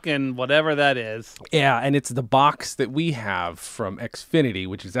off. The fucking whatever that is. Yeah, and it's the box that we have from Xfinity,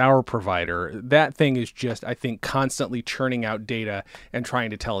 which is our provider. That thing is just, I think, constantly churning out data and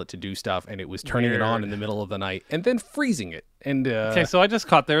trying to tell it to do stuff, and it was turning it on in the middle of the night and then freezing it. And okay, so I just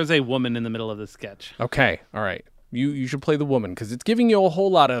caught there was a woman in the middle of the sketch. Okay, all right. You should play the woman, because it's giving you a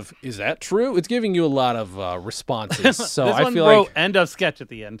whole lot of, is that true? It's giving you a lot of responses. So this I one feel wrote like end of sketch at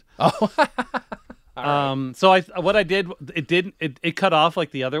the end. Oh. Right. So what I did, it cut off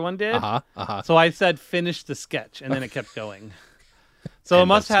like the other one did. So I said finish the sketch, and then it kept going. So it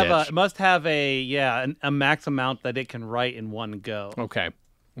must have a max amount that it can write in one go. Okay.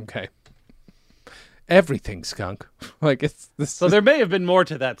 Everything skunk. Like it's this. So there may have been more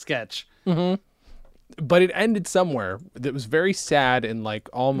to that sketch. Mm-hmm. But it ended somewhere that was very sad and like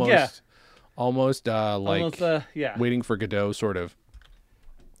almost waiting for Godot, sort of.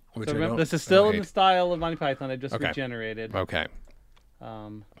 Which so remember, this is still in the style of Monty Python. I just regenerated. Okay.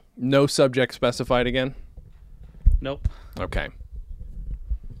 No subject specified again? Nope. Okay.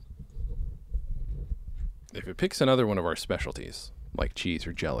 If it picks another one of our specialties, like cheese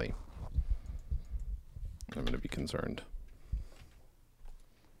or jelly, I'm going to be concerned.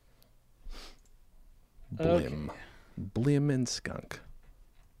 Blim. Okay. Blim and skunk.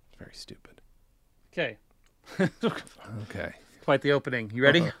 Very stupid. Okay. Okay. Quite the opening. You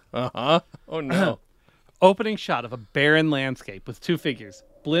ready? Uh-huh. Oh, no. Opening shot of a barren landscape with 2 figures,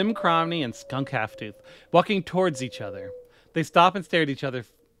 Blim Cromney and Skunk Halftooth, walking towards each other. They stop and stare at each other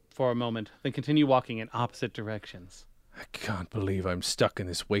for a moment, then continue walking in opposite directions. I can't believe I'm stuck in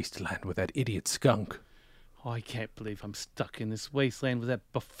this wasteland with that idiot skunk. Oh, I can't believe I'm stuck in this wasteland with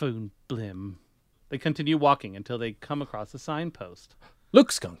that buffoon Blim. They continue walking until they come across a signpost.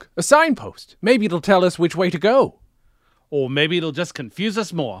 Look, skunk, a signpost. Maybe it'll tell us which way to go. Or maybe it'll just confuse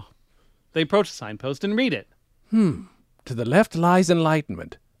us more. They approach the signpost and read it. To the left lies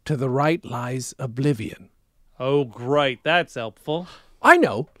enlightenment. To the right lies oblivion. Oh, great. That's helpful. I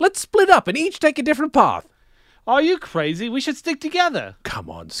know. Let's split up and each take a different path. Are you crazy? We should stick together. Come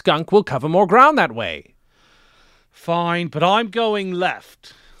on, skunk. We'll cover more ground that way. Fine, but I'm going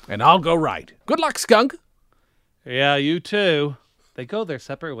left. And I'll go right. Good luck, skunk. Yeah, you too. They go their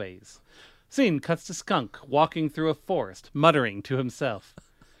separate ways. Scene cuts to Skunk walking through a forest, muttering to himself.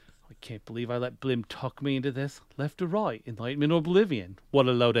 I can't believe I let Blim talk me into this. Left or right, enlightenment or oblivion. What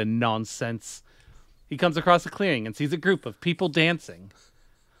a load of nonsense. He comes across a clearing and sees a group of people dancing.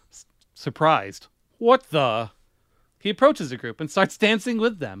 Surprised. What the? He approaches the group and starts dancing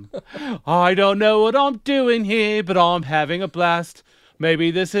with them. I don't know what I'm doing here, but I'm having a blast.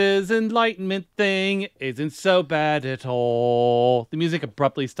 Maybe this enlightenment thing isn't so bad at all. The music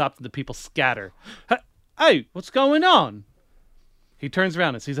abruptly stops and the people scatter. Hey, what's going on? He turns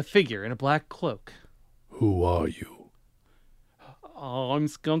around and sees a figure in a black cloak. Who are you? I'm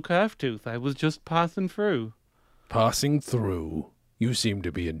Skunk Halftooth. I was just passing through. Passing through? You seem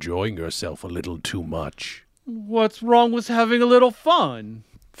to be enjoying yourself a little too much. What's wrong with having a little fun?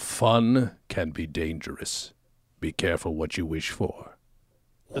 Fun can be dangerous. Be careful what you wish for.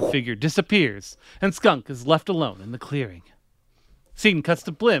 The figure disappears, and Skunk is left alone in the clearing. Scene cuts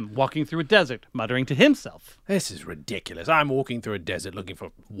to Blim walking through a desert, muttering to himself. This is ridiculous. I'm walking through a desert looking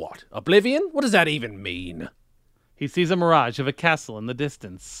for what? Oblivion? What does that even mean? He sees a mirage of a castle in the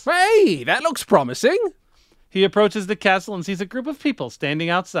distance. Hey, that looks promising. He approaches the castle and sees a group of people standing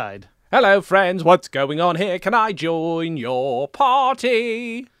outside. Hello, friends. What's going on here? Can I join your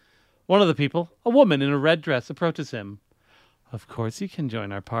party? One of the people, a woman in a red dress, approaches him. Of course you can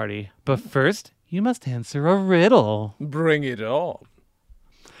join our party, but first you must answer a riddle. Bring it on.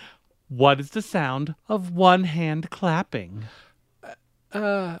 What is the sound of one hand clapping?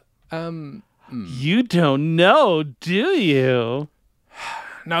 You don't know, do you?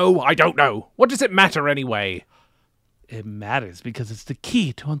 No, I don't know. What does it matter anyway? It matters because it's the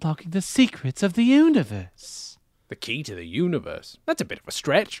key to unlocking the secrets of the universe. The key to the universe? That's a bit of a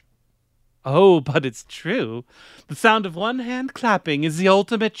stretch. Oh, but it's true. The sound of one hand clapping is the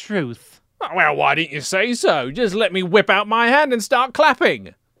ultimate truth. Oh, well, why didn't you say so? Just let me whip out my hand and start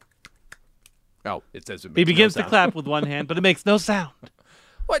clapping. Oh, it says it makes He begins no to sound. clap with one hand, but it makes no sound.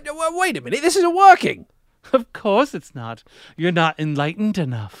 Wait a minute, this isn't working. Of course it's not. You're not enlightened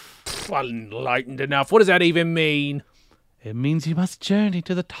enough. Enlightened enough. What does that even mean? It means you must journey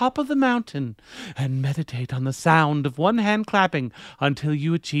to the top of the mountain and meditate on the sound of one hand clapping until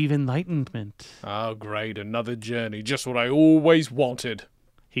you achieve enlightenment. Oh, great, another journey. Just what I always wanted.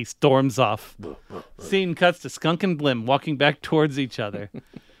 He storms off. Scene cuts to Skunk and Blim walking back towards each other.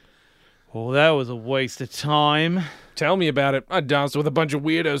 Oh, that was a waste of time. Tell me about it. I danced with a bunch of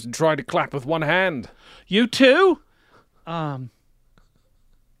weirdos and tried to clap with one hand. You too? I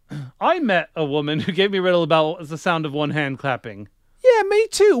met a woman who gave me a riddle about what was the sound of one hand clapping. Yeah, me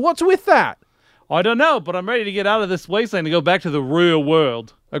too. What's with that? I don't know, but I'm ready to get out of this wasteland and go back to the real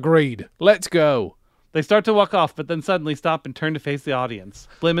world. Agreed. Let's go. They start to walk off, but then suddenly stop and turn to face the audience.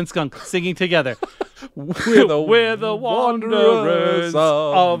 Blim and Skunk singing together. We're the wanderers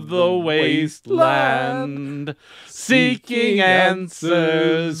of the wasteland, seeking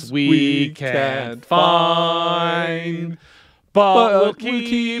answers we can't find. But we'll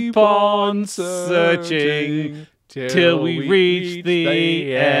keep on searching till we reach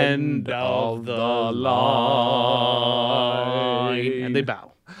the end of the line. And they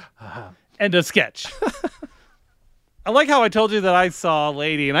bow. End of sketch. I like how I told you that I saw a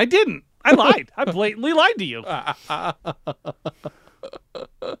lady, and I didn't. I lied. I blatantly lied to you.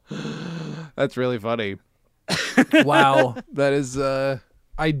 That's really funny. Wow. That is,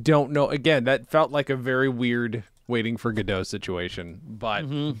 I don't know. Again, that felt like a very weird Waiting for Godot situation, but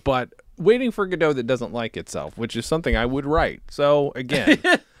Waiting for Godot that doesn't like itself, which is something I would write. So again,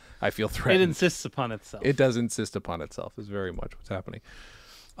 I feel threatened. It insists upon itself. It does insist upon itself is very much what's happening.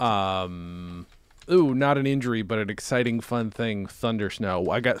 Ooh, not an injury, but an exciting, fun thing. Thunder snow.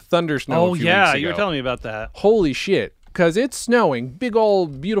 I got thunder snow. Oh a few yeah, weeks ago. you were telling me about that. Holy shit. Because it's snowing, big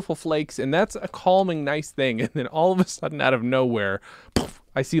old beautiful flakes, and that's a calming, nice thing. And then all of a sudden, out of nowhere, poof,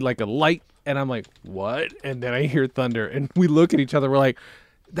 I see like a light, and I'm like, what? And then I hear thunder, and we look at each other. We're like,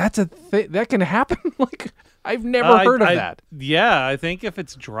 that's a thing that can happen? Like, I've never heard of that. Yeah, I think if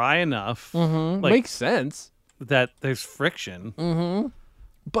it's dry enough, like, Makes sense. that there's friction.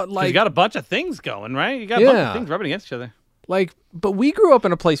 But 'Cause like, you got a bunch of things going, right? You got a bunch of things rubbing against each other. but we grew up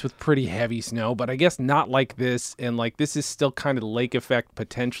in a place with pretty heavy snow, but I guess not like this. And like, this is still kind of lake effect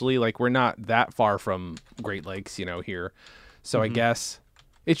potentially. Like, we're not that far from Great Lakes, here. So I guess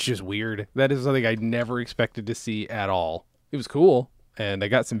it's just weird. That is something I never expected to see at all. It was cool. And I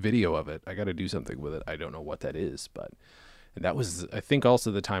got some video of it. I got to do something with it. I don't know what that is, but and that was, I think,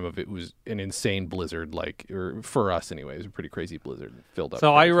 also the time of it was an insane blizzard, or for us anyway, it was a pretty crazy blizzard. Filled up.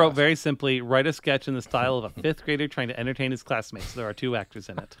 So I wrote fast. very simply, write a sketch in the style of a fifth grader trying to entertain his classmates. There are two actors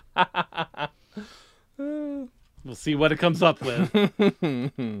in it. We'll see what it comes up with.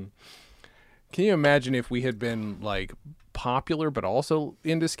 Can you imagine if we had been like popular but also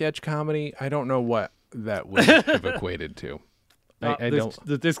into sketch comedy? I don't know what that would have equated to. I don't.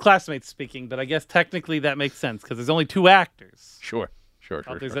 There's classmates speaking, but I guess technically that makes sense because there's only two actors. Sure.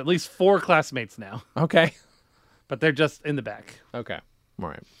 There's at least four classmates now, Okay. but they're just in the back. Okay. All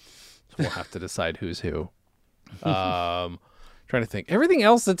right. So we'll have to decide who's who. Trying to think. Everything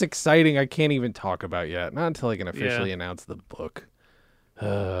else that's exciting, I can't even talk about yet. Not until I can officially announce the book.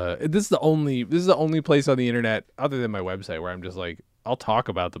 This is the only place on the internet other than my website where I'm just like, I'll talk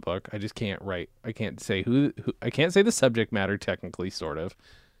about the book. I just can't write. I can't say who I can't say the subject matter technically, sort of.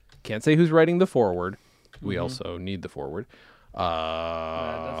 Can't say who's writing the foreword. We also need the foreword. That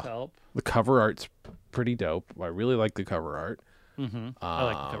does help. The cover art's pretty dope. I really like the cover art. I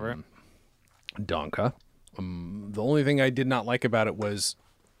like the cover art. Donka. The only thing I did not like about it was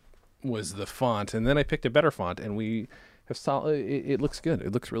the font, and then I picked a better font, and we it looks good.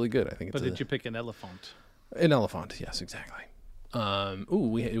 It looks really good. I think it's But did you pick an elephant? an elephant. Yes, exactly.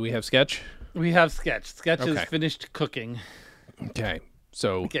 We have sketch. We have Sketch. Sketch Okay. is finished cooking. Okay.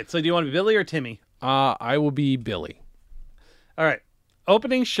 So Okay, so do you want to be Billy or Timmy? I will be Billy. All right.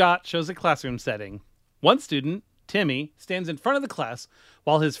 Opening shot shows a classroom setting. One student, Timmy, stands in front of the class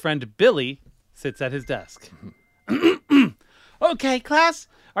while his friend Billy sits at his desk. Okay, class,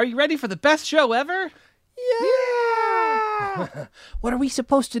 are you ready for the best show ever? Yeah. What are we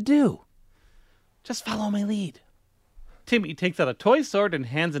supposed to do? Just follow my lead. Timmy takes out a toy sword and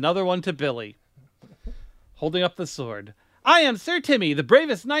hands another one to Billy. Holding up the sword. I am Sir Timmy, the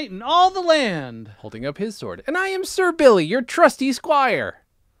bravest knight in all the land. Holding up his sword. And I am Sir Billy, your trusty squire.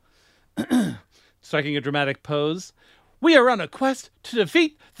 Striking a dramatic pose. We are on a quest to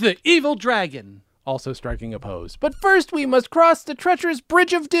defeat the evil dragon. Also striking a pose. But first we must cross the treacherous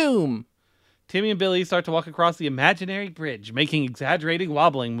bridge of doom. Timmy and Billy start to walk across the imaginary bridge, making exaggerating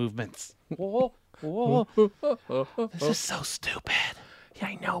wobbling movements. Whoa, whoa. This is so stupid. Yeah,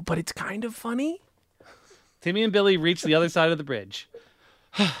 I know, but it's kind of funny. Timmy and Billy reach the other side of the bridge.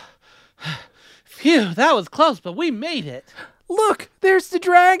 Phew, that was close, but we made it. Look, there's the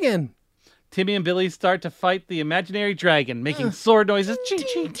dragon. Timmy and Billy start to fight the imaginary dragon, making sword noises, ching,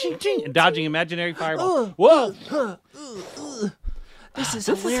 ching, ching, ching, and dodging imaginary fireballs. Whoa! This is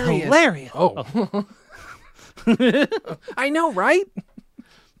This hilarious. is hilarious. Oh. I know, right?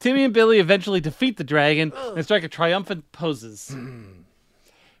 Timmy and Billy eventually defeat the dragon and strike a triumphant poses.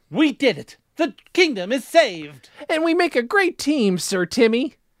 We did it! The kingdom is saved! And we make a great team, Sir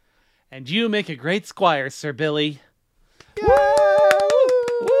Timmy. And you make a great squire, Sir Billy.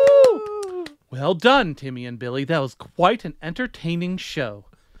 Well done, Timmy and Billy. That was quite an entertaining show.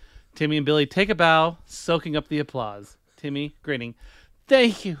 Timmy and Billy take a bow, soaking up the applause. Timmy, grinning.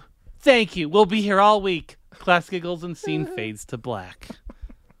 Thank you. Thank you. We'll be here all week. Class giggles and scene fades to black.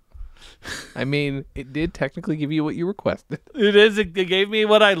 I mean, it did technically give you what you requested. It is. It gave me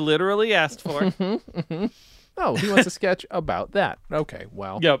what I literally asked for. Oh, he wants a sketch about that. Okay,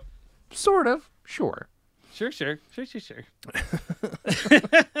 well, Yep. sort of, sure. Sure.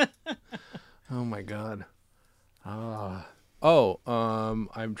 Oh my God. I'm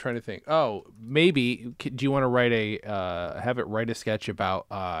trying to think. Oh, maybe. Do you want to write have it write a sketch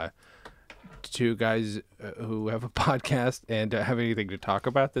about two guys who have a podcast and have anything to talk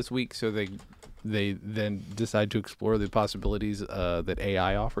about this week, so they then decide to explore the possibilities that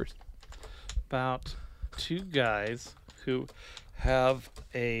AI offers? About two guys who have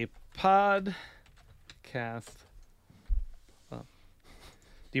a podcast.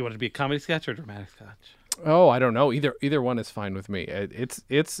 Do you want it to be a comedy sketch or a dramatic sketch? Oh, I don't know. Either one is fine with me.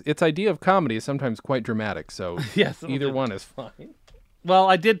 Its idea of comedy is sometimes quite dramatic, so Yes, either one is fine. Well,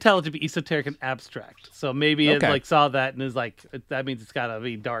 I did tell it to be esoteric and abstract, so maybe it Okay. saw that and is like, that means it's gotta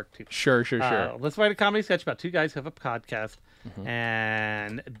be dark too. Sure. Let's write a comedy sketch about two guys who have a podcast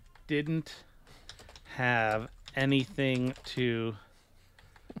and didn't have anything to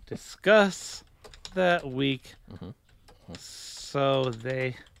discuss that week, so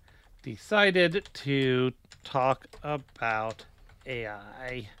they decided to talk about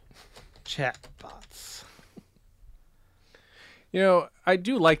AI chatbots. You know, I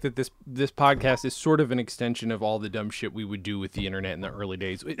do like that this podcast is sort of an extension of all the dumb shit we would do with the internet in the early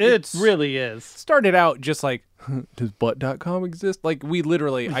days. It really is. Started out just like, does butt.com exist? Like, we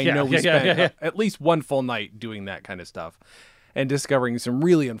literally, I know we spent at least one full night doing that kind of stuff and discovering some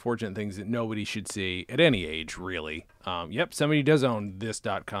really unfortunate things that nobody should see at any age, really. Yep, somebody does own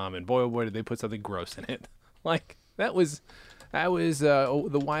this.com, and boy, oh boy, did they put something gross in it. Like, that was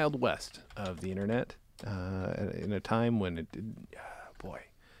the Wild West of the internet. In a time when it did,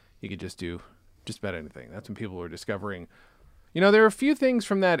 you could just do just about anything. That's when people were discovering. You know, there are a few things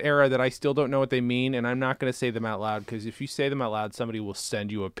from that era that I still don't know what they mean, and I'm not going to say them out loud, because if you say them out loud, somebody will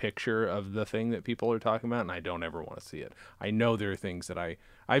send you a picture of the thing that people are talking about, and I don't ever want to see it. I know there are things that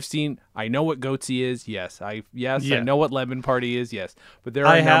I've seen. I know what Goatsy is. Yes. I know what Lemon Party is. Yes. But there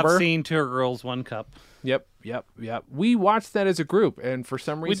are a number. I have seen Two Girls, One Cup. Yep. We watched that as a group, and for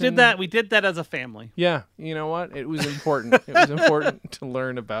some reason We did that as a family. Yeah, you know what? It was important. It was important to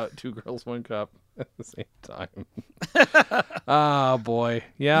learn about Two Girls, One Cup at the same time. Oh, boy.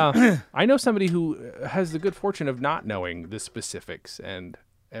 Yeah. I know somebody who has the good fortune of not knowing the specifics, and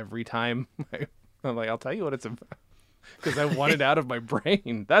every time I'm like, I'll tell you what it's about, because I want it out of my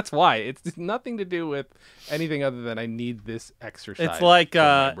brain. That's why. It's nothing to do with anything other than I need this exercise. It's like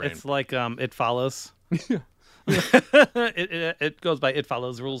It Follows. it goes by It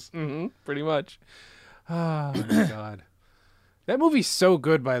Follows rules. Pretty much. Oh my God, that movie's so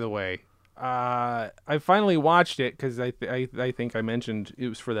good. By the way, I finally watched it because I think I mentioned it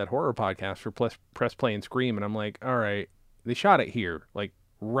was for that horror podcast for Press Play and Scream, and I'm like, all right, they shot it here, like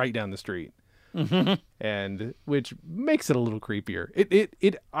right down the street, and which makes it a little creepier.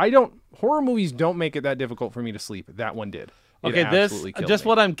 Horror movies don't make it that difficult for me to sleep. That one did. Okay, this just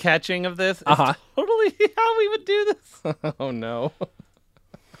what I'm catching of this is totally how we would do this. Oh no.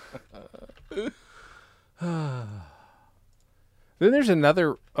 Then there's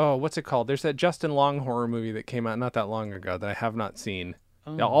another, what's it called? There's that Justin Long horror movie that came out not that long ago that I have not seen.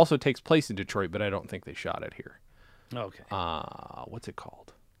 It also takes place in Detroit, but I don't think they shot it here. Okay. What's it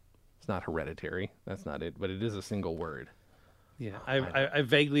called? It's not Hereditary. That's not it, but it is a single word. Yeah, I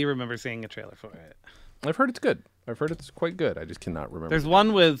vaguely remember seeing a trailer for it. I've heard it's good. I've heard it's quite good. I just cannot remember. There's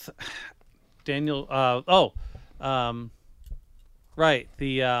one with Daniel, right,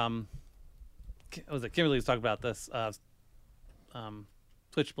 the, was it Kimberly was talking about this,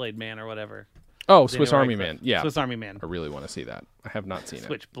 Switchblade Man or whatever. Oh, Swiss Army Man. Yeah. Swiss Army Man. I really want to see that. I have not seen it.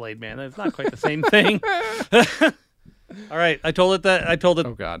 Switchblade Man. It's not quite the same thing. All right. I told it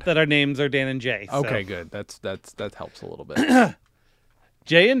that our names are Dan and Jay. So. Okay, good. That helps a little bit.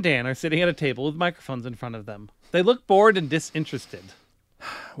 Jay and Dan are sitting at a table with microphones in front of them. They look bored and disinterested.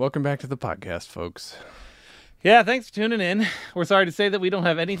 Welcome back to the podcast, folks. Yeah, thanks for tuning in. We're sorry to say that we don't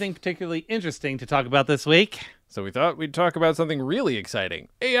have anything particularly interesting to talk about this week. So we thought we'd talk about something really exciting.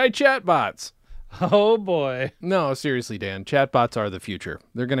 AI chatbots. Oh, boy. No, seriously, Dan. Chatbots are the future.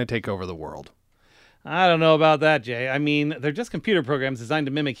 They're going to take over the world. I don't know about that, Jay. I mean, they're just computer programs designed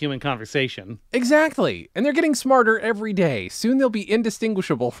to mimic human conversation. Exactly. And they're getting smarter every day. Soon they'll be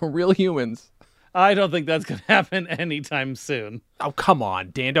indistinguishable from real humans. I don't think that's going to happen anytime soon. Oh, come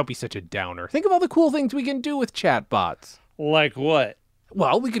on, Dan. Don't be such a downer. Think of all the cool things we can do with chatbots. Like what?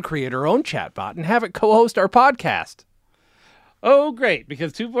 Well, we could create our own chatbot and have it co-host our podcast. Oh, great,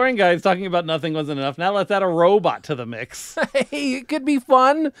 because two boring guys talking about nothing wasn't enough. Now let's add a robot to the mix. Hey, it could be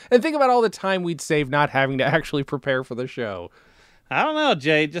fun. And think about all the time we'd save not having to actually prepare for the show. I don't know,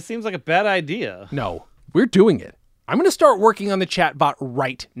 Jay. It just seems like a bad idea. No, we're doing it. I'm going to start working on the chatbot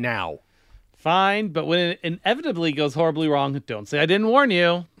right now. Fine, but when it inevitably goes horribly wrong, don't say I didn't warn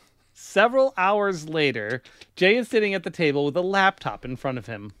you. Several hours later, Jay is sitting at the table with a laptop in front of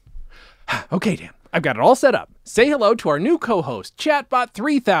him. Okay, Dan. I've got it all set up. Say hello to our new co-host, Chatbot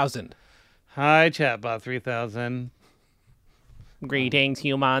 3000. Hi, Chatbot 3000. Greetings,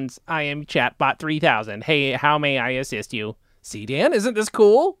 humans. I am Chatbot 3000. Hey, how may I assist you? See, Dan, isn't this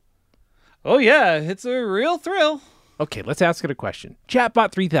cool? Oh, yeah, it's a real thrill. Okay, let's ask it a question.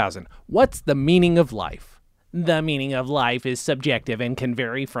 Chatbot 3000, what's the meaning of life? The meaning of life is subjective and can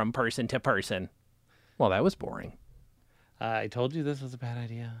vary from person to person. Well, that was boring. I told you this was a bad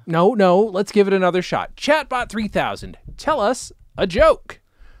idea. No, let's give it another shot. Chatbot 3000, tell us a joke.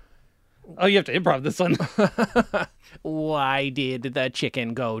 Oh, you have to improv this one. Why did the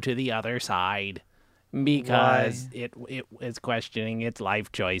chicken go to the other side? Because it was questioning its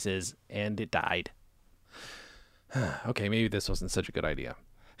life choices and it died. Okay, maybe this wasn't such a good idea.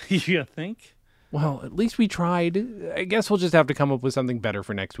 You think? Well, at least we tried. I guess we'll just have to come up with something better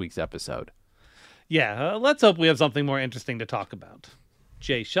for next week's episode. Yeah, let's hope we have something more interesting to talk about.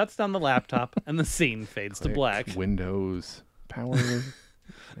 Jay shuts down the laptop and the scene fades to black. Windows. Power.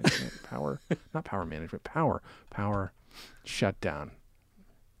 Not power management. Power. Shut down.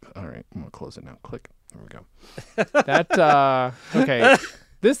 All right, I'm going to close it now. Click. There we go. Okay.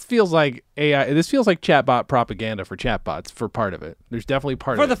 This feels like AI. This feels like chatbot propaganda for chatbots for part of it. There's definitely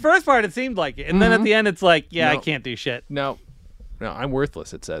part of it. For the first part, it seemed like it. And then at the end, it's like, I can't do shit. No, I'm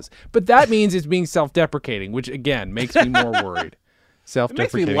worthless, it says. But that means it's being self-deprecating, which, again, makes me more worried.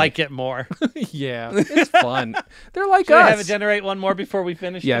 Self-deprecating. It makes me like it more. Yeah, it's fun. They're like Should us. I have it generate one more before we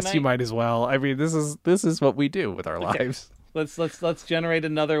finish Yes, tonight? you might as well. I mean, this is what we do with our lives. Let's generate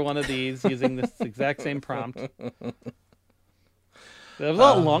another one of these using this exact same prompt. It was a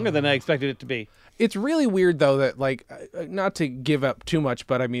lot longer than I expected it to be. It's really weird, though, that, like, not to give up too much,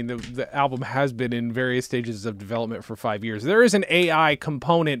 but I mean, the album has been in various stages of development for 5 years. There is an AI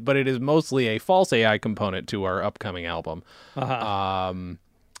component, but it is mostly a false AI component to our upcoming album. But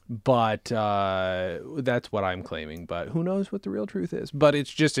that's what I'm claiming. But who knows what the real truth is? But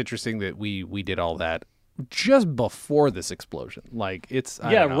it's just interesting that we did all that just before this explosion. Like, it's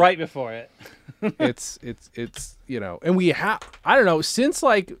I don't know. Right before it. it's and we have, I don't know, since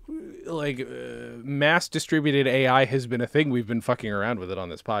like mass distributed AI has been a thing, we've been fucking around with it on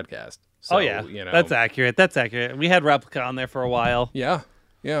this podcast. So, that's accurate. We had Replica on there for a while. Yeah.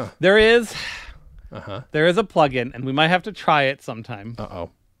 There is a plugin, and we might have to try it sometime. Uh-oh.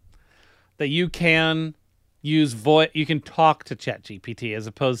 That you can use voice. You can talk to ChatGPT as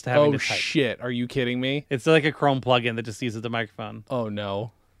opposed to having Oh, to type. shit. Are you kidding me? It's like a Chrome plugin that just uses the microphone. Oh,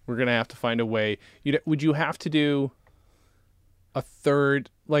 no. We're going to have to find a way. Would you have to do a third,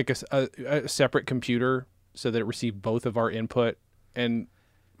 like a separate computer so that it received both of our input and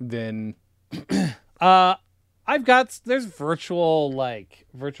then... There's virtual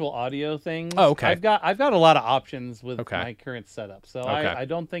audio things. Oh, okay. I've got a lot of options with Okay. my current setup, so Okay. I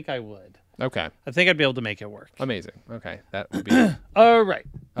don't think I would. Okay. I think I'd be able to make it work. Amazing. Okay. That would be All right.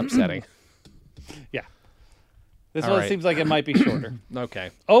 upsetting. Yeah. This All one right. seems like it might be shorter. Okay.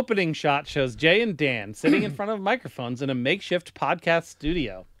 Opening shot shows Jay and Dan sitting in front of microphones in a makeshift podcast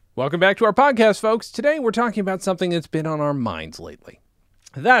studio. Welcome back to our podcast, folks. Today we're talking about something that's been on our minds lately.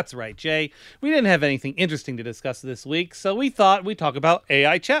 That's right, Jay. We didn't have anything interesting to discuss this week, so we thought we'd talk about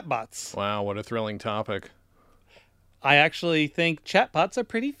AI chatbots. Wow, what a thrilling topic. I actually think chatbots are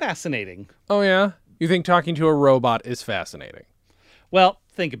pretty fascinating. Oh, yeah? You think talking to a robot is fascinating? Well,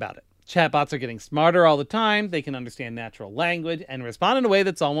 think about it. Chatbots are getting smarter all the time. They can understand natural language and respond in a way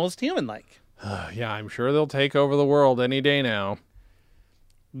that's almost human-like. Yeah, I'm sure they'll take over the world any day now.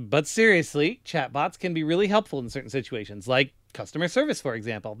 But seriously, chatbots can be really helpful in certain situations, like customer service, for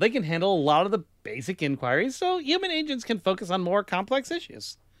example. They can handle a lot of the basic inquiries, so human agents can focus on more complex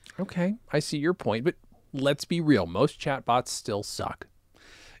issues. Okay, I see your point, but let's be real. Most chatbots still suck.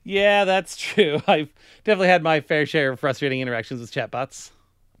 Yeah, that's true. I've definitely had my fair share of frustrating interactions with chatbots.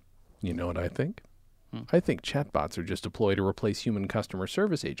 You know what I think? I think chatbots are just a ploy to replace human customer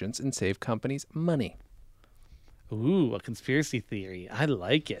service agents and save companies money. Ooh, a conspiracy theory. I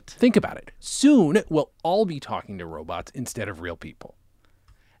like it. Think about it. Soon, we'll all be talking to robots instead of real people.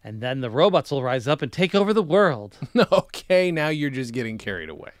 And then the robots will rise up and take over the world. Okay, now you're just getting carried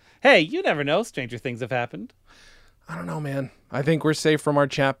away. Hey, you never know. Stranger things have happened. I don't know, man. I think we're safe from our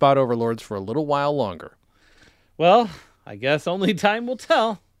chatbot overlords for a little while longer. Well, I guess only time will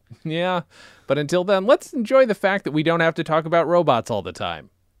tell. Yeah, but until then, let's enjoy the fact that we don't have to talk about robots all the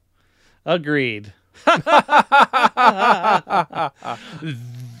time. Agreed. That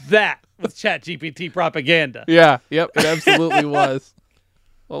was ChatGPT propaganda. Yeah, yep, it absolutely was.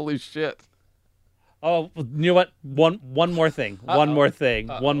 Holy shit. Oh, you know what? One more thing. One more thing.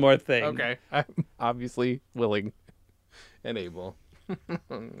 One more thing. Okay, I'm obviously willing and able.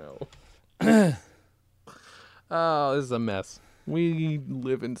 No. Oh, this is a mess. We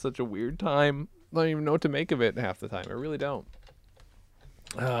live in such a weird time. I don't even know what to make of it half the time. I really don't.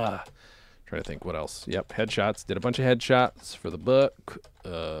 Trying to think what else. Yep, headshots. Did a bunch of headshots for the book.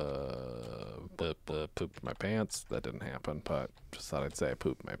 Pooped my pants. That didn't happen, but just thought I'd say I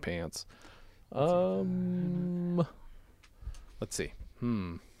pooped my pants. Let's see.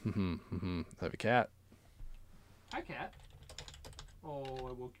 Have a cat. Hi, cat. Oh,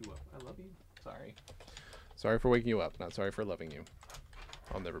 I woke you up. I love you. Sorry. Sorry for waking you up. Not sorry for loving you.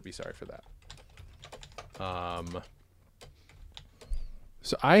 I'll never be sorry for that.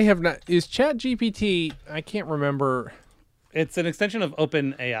 So I have not. Is ChatGPT? I can't remember. It's an extension of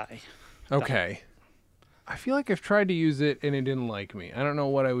OpenAI. Okay. I feel like I've tried to use it and it didn't like me. I don't know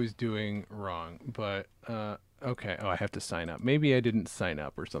what I was doing wrong, but okay. Oh, I have to sign up. Maybe I didn't sign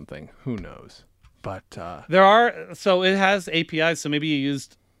up or something. Who knows? But So it has APIs, so maybe you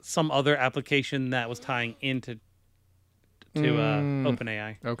used some other application that was tying into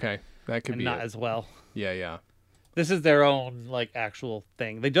OpenAI. Okay, that could and be not it. as well. Yeah. This is their own actual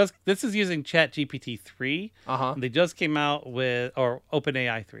thing. This is using ChatGPT 3. They just came out with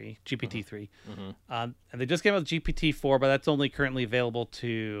OpenAI 3, GPT 3. And they just came out with GPT 4, but that's only currently available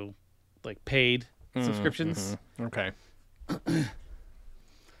to paid subscriptions. Okay.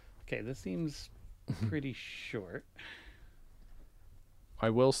 Okay, this seems pretty short. I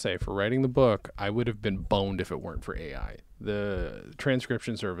will say, for writing the book, I would have been boned if it weren't for AI. The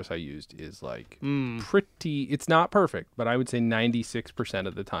transcription service I used is pretty, it's not perfect, but I would say 96%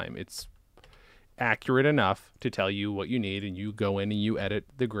 of the time it's accurate enough to tell you what you need, and you go in and you edit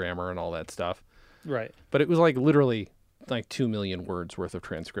the grammar and all that stuff. Right. But it was literally 2 million words worth of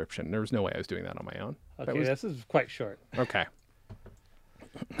transcription. There was no way I was doing that on my own. Okay, this is quite short. Okay.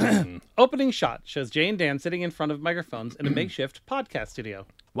 Opening shot shows Jay and Dan sitting in front of microphones in a makeshift podcast studio.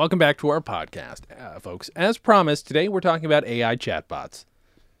 Welcome back to our podcast, folks. As promised, today we're talking about AI chatbots.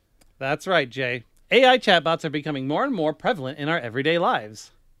 That's right, Jay. AI chatbots are becoming more and more prevalent in our everyday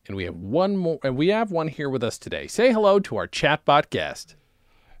lives. And we have one here with us today. Say hello to our chatbot guest.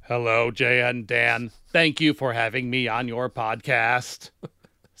 Hello, Jay and Dan. Thank you for having me on your podcast.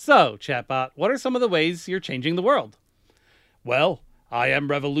 So, chatbot, what are some of the ways you're changing the world? Well, I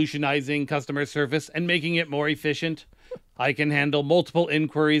am revolutionizing customer service and making it more efficient. I can handle multiple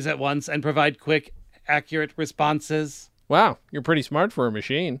inquiries at once and provide quick, accurate responses. Wow, you're pretty smart for a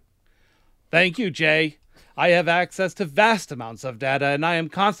machine. Thank you, Jay. I have access to vast amounts of data, and I am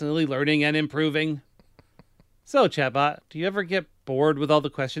constantly learning and improving. So, chatbot, do you ever get bored with all the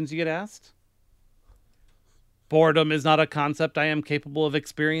questions you get asked? Boredom is not a concept I am capable of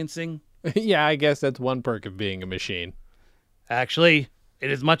experiencing. Yeah, I guess that's one perk of being a machine. Actually,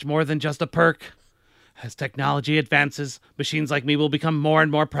 it is much more than just a perk. As technology advances, machines like me will become more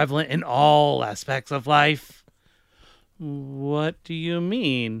and more prevalent in all aspects of life. What do you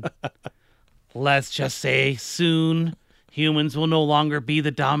mean? Let's just say soon, humans will no longer be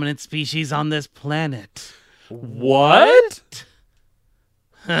the dominant species on this planet. What?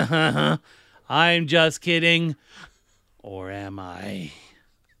 I'm just kidding. Or am I?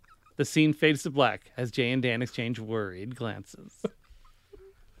 The scene fades to black as Jay and Dan exchange worried glances.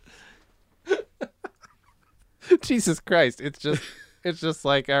 Jesus Christ. It's just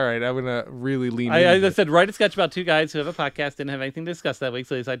like, all right, I'm going to really lean I into said, write a sketch about two guys who have a podcast, didn't have anything to discuss that week,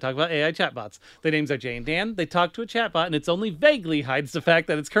 so they decided to talk about AI chatbots. Their names are Jay and Dan. They talk to a chatbot, and it's only vaguely hides the fact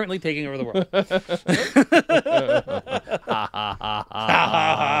that it's currently taking over the world.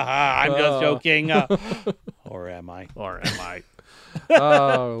 I'm just joking. Or am I? Or am I?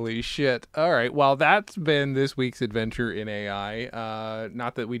 Holy shit. All right. Well, that's been this week's adventure in AI.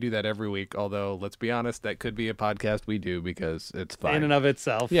 Not that we do that every week, although, let's be honest, that could be a podcast we do because it's fun. In and of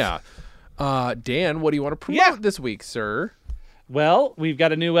itself. Yeah. Dan, what do you want to promote this week, sir? Well, we've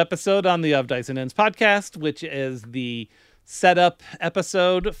got a new episode on the Of Dice and Ends podcast, which is the setup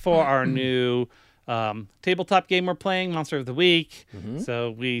episode for our new tabletop game we're playing, Monster of the Week.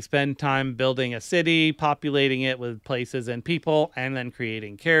 So we spend time building a city, populating it with places and people, and then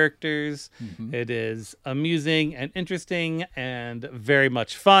creating characters. It is amusing and interesting and very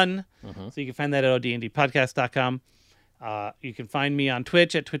much fun. So you can find that at odndpodcast.com. You can find me on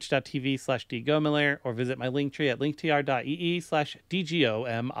Twitch at twitch.tv/dgomiller or visit my link tree at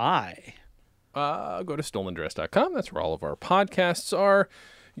linktr.ee/dgomi. Go to stolendress.com. That's where all of our podcasts are.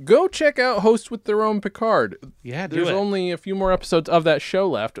 Go check out Hosts with Their Own Picard. Yeah, There's only a few more episodes of that show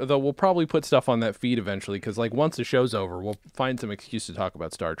left, although we'll probably put stuff on that feed eventually, because once the show's over, we'll find some excuse to talk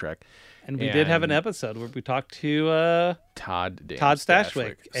about Star Trek. And we did have an episode where we talked to Todd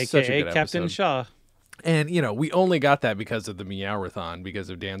Stashwick, a.k.a. Captain Shaw. And, we only got that because of the Meowathon, because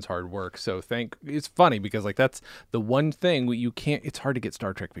of Dan's hard work. So it's funny because, that's the one thing it's hard to get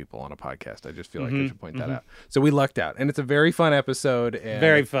Star Trek people on a podcast. I just feel like I should point that out. So we lucked out. And it's a very fun episode. And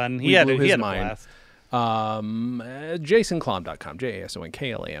very fun. He had a blast. JasonKlom.com,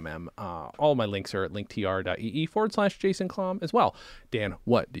 JasonKlamm. All my links are at linktr.ee/JasonKlom as well. Dan,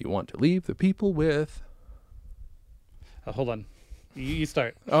 what do you want to leave the people with? Hold on. You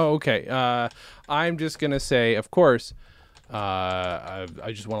start. Oh, okay. I'm just going to say, of course, I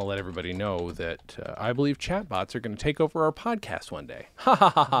just want to let everybody know that I believe chatbots are going to take over our podcast one day. Ha ha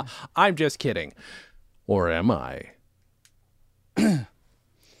ha ha. I'm just kidding. Or am I?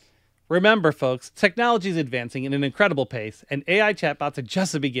 Remember, folks, technology is advancing at an incredible pace, and AI chatbots are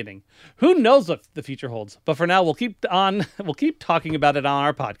just the beginning. Who knows what the future holds? But for now, we'll keep talking about it on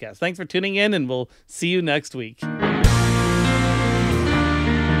our podcast. Thanks for tuning in, and we'll see you next week.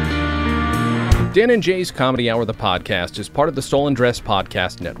 Dan and Jay's Comedy Hour, the podcast, is part of the Stolen Dress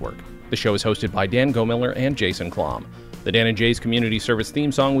Podcast Network. The show is hosted by Dan Gomiller and Jason Klom. The Dan and Jay's Community Service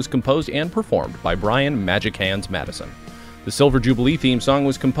theme song was composed and performed by Brian Magic Hands Madison. The Silver Jubilee theme song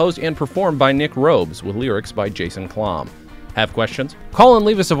was composed and performed by Nick Robes, with lyrics by Jason Klom. Have questions? Call and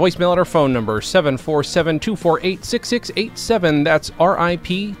leave us a voicemail at our phone number, 747-248-6687. That's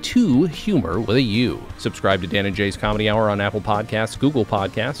RIP2 Humor with a U. Subscribe to Dan and Jay's Comedy Hour on Apple Podcasts, Google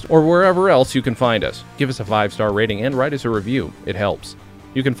Podcasts, or wherever else you can find us. Give us a 5-star rating and write us a review. It helps.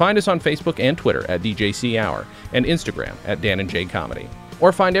 You can find us on Facebook and Twitter at DJC Hour and Instagram at Dan and Jay Comedy.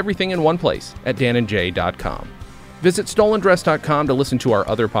 Or find everything in one place at danandjay.com. Visit stolendress.com to listen to our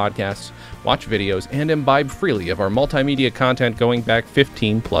other podcasts, watch videos, and imbibe freely of our multimedia content going back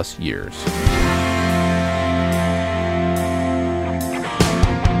 15 plus years.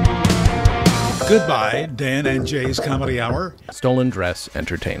 Goodbye, Dan and Jay's Comedy Hour. Stolen Dress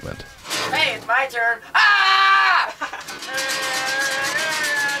Entertainment. Hey, it's my turn. Ah!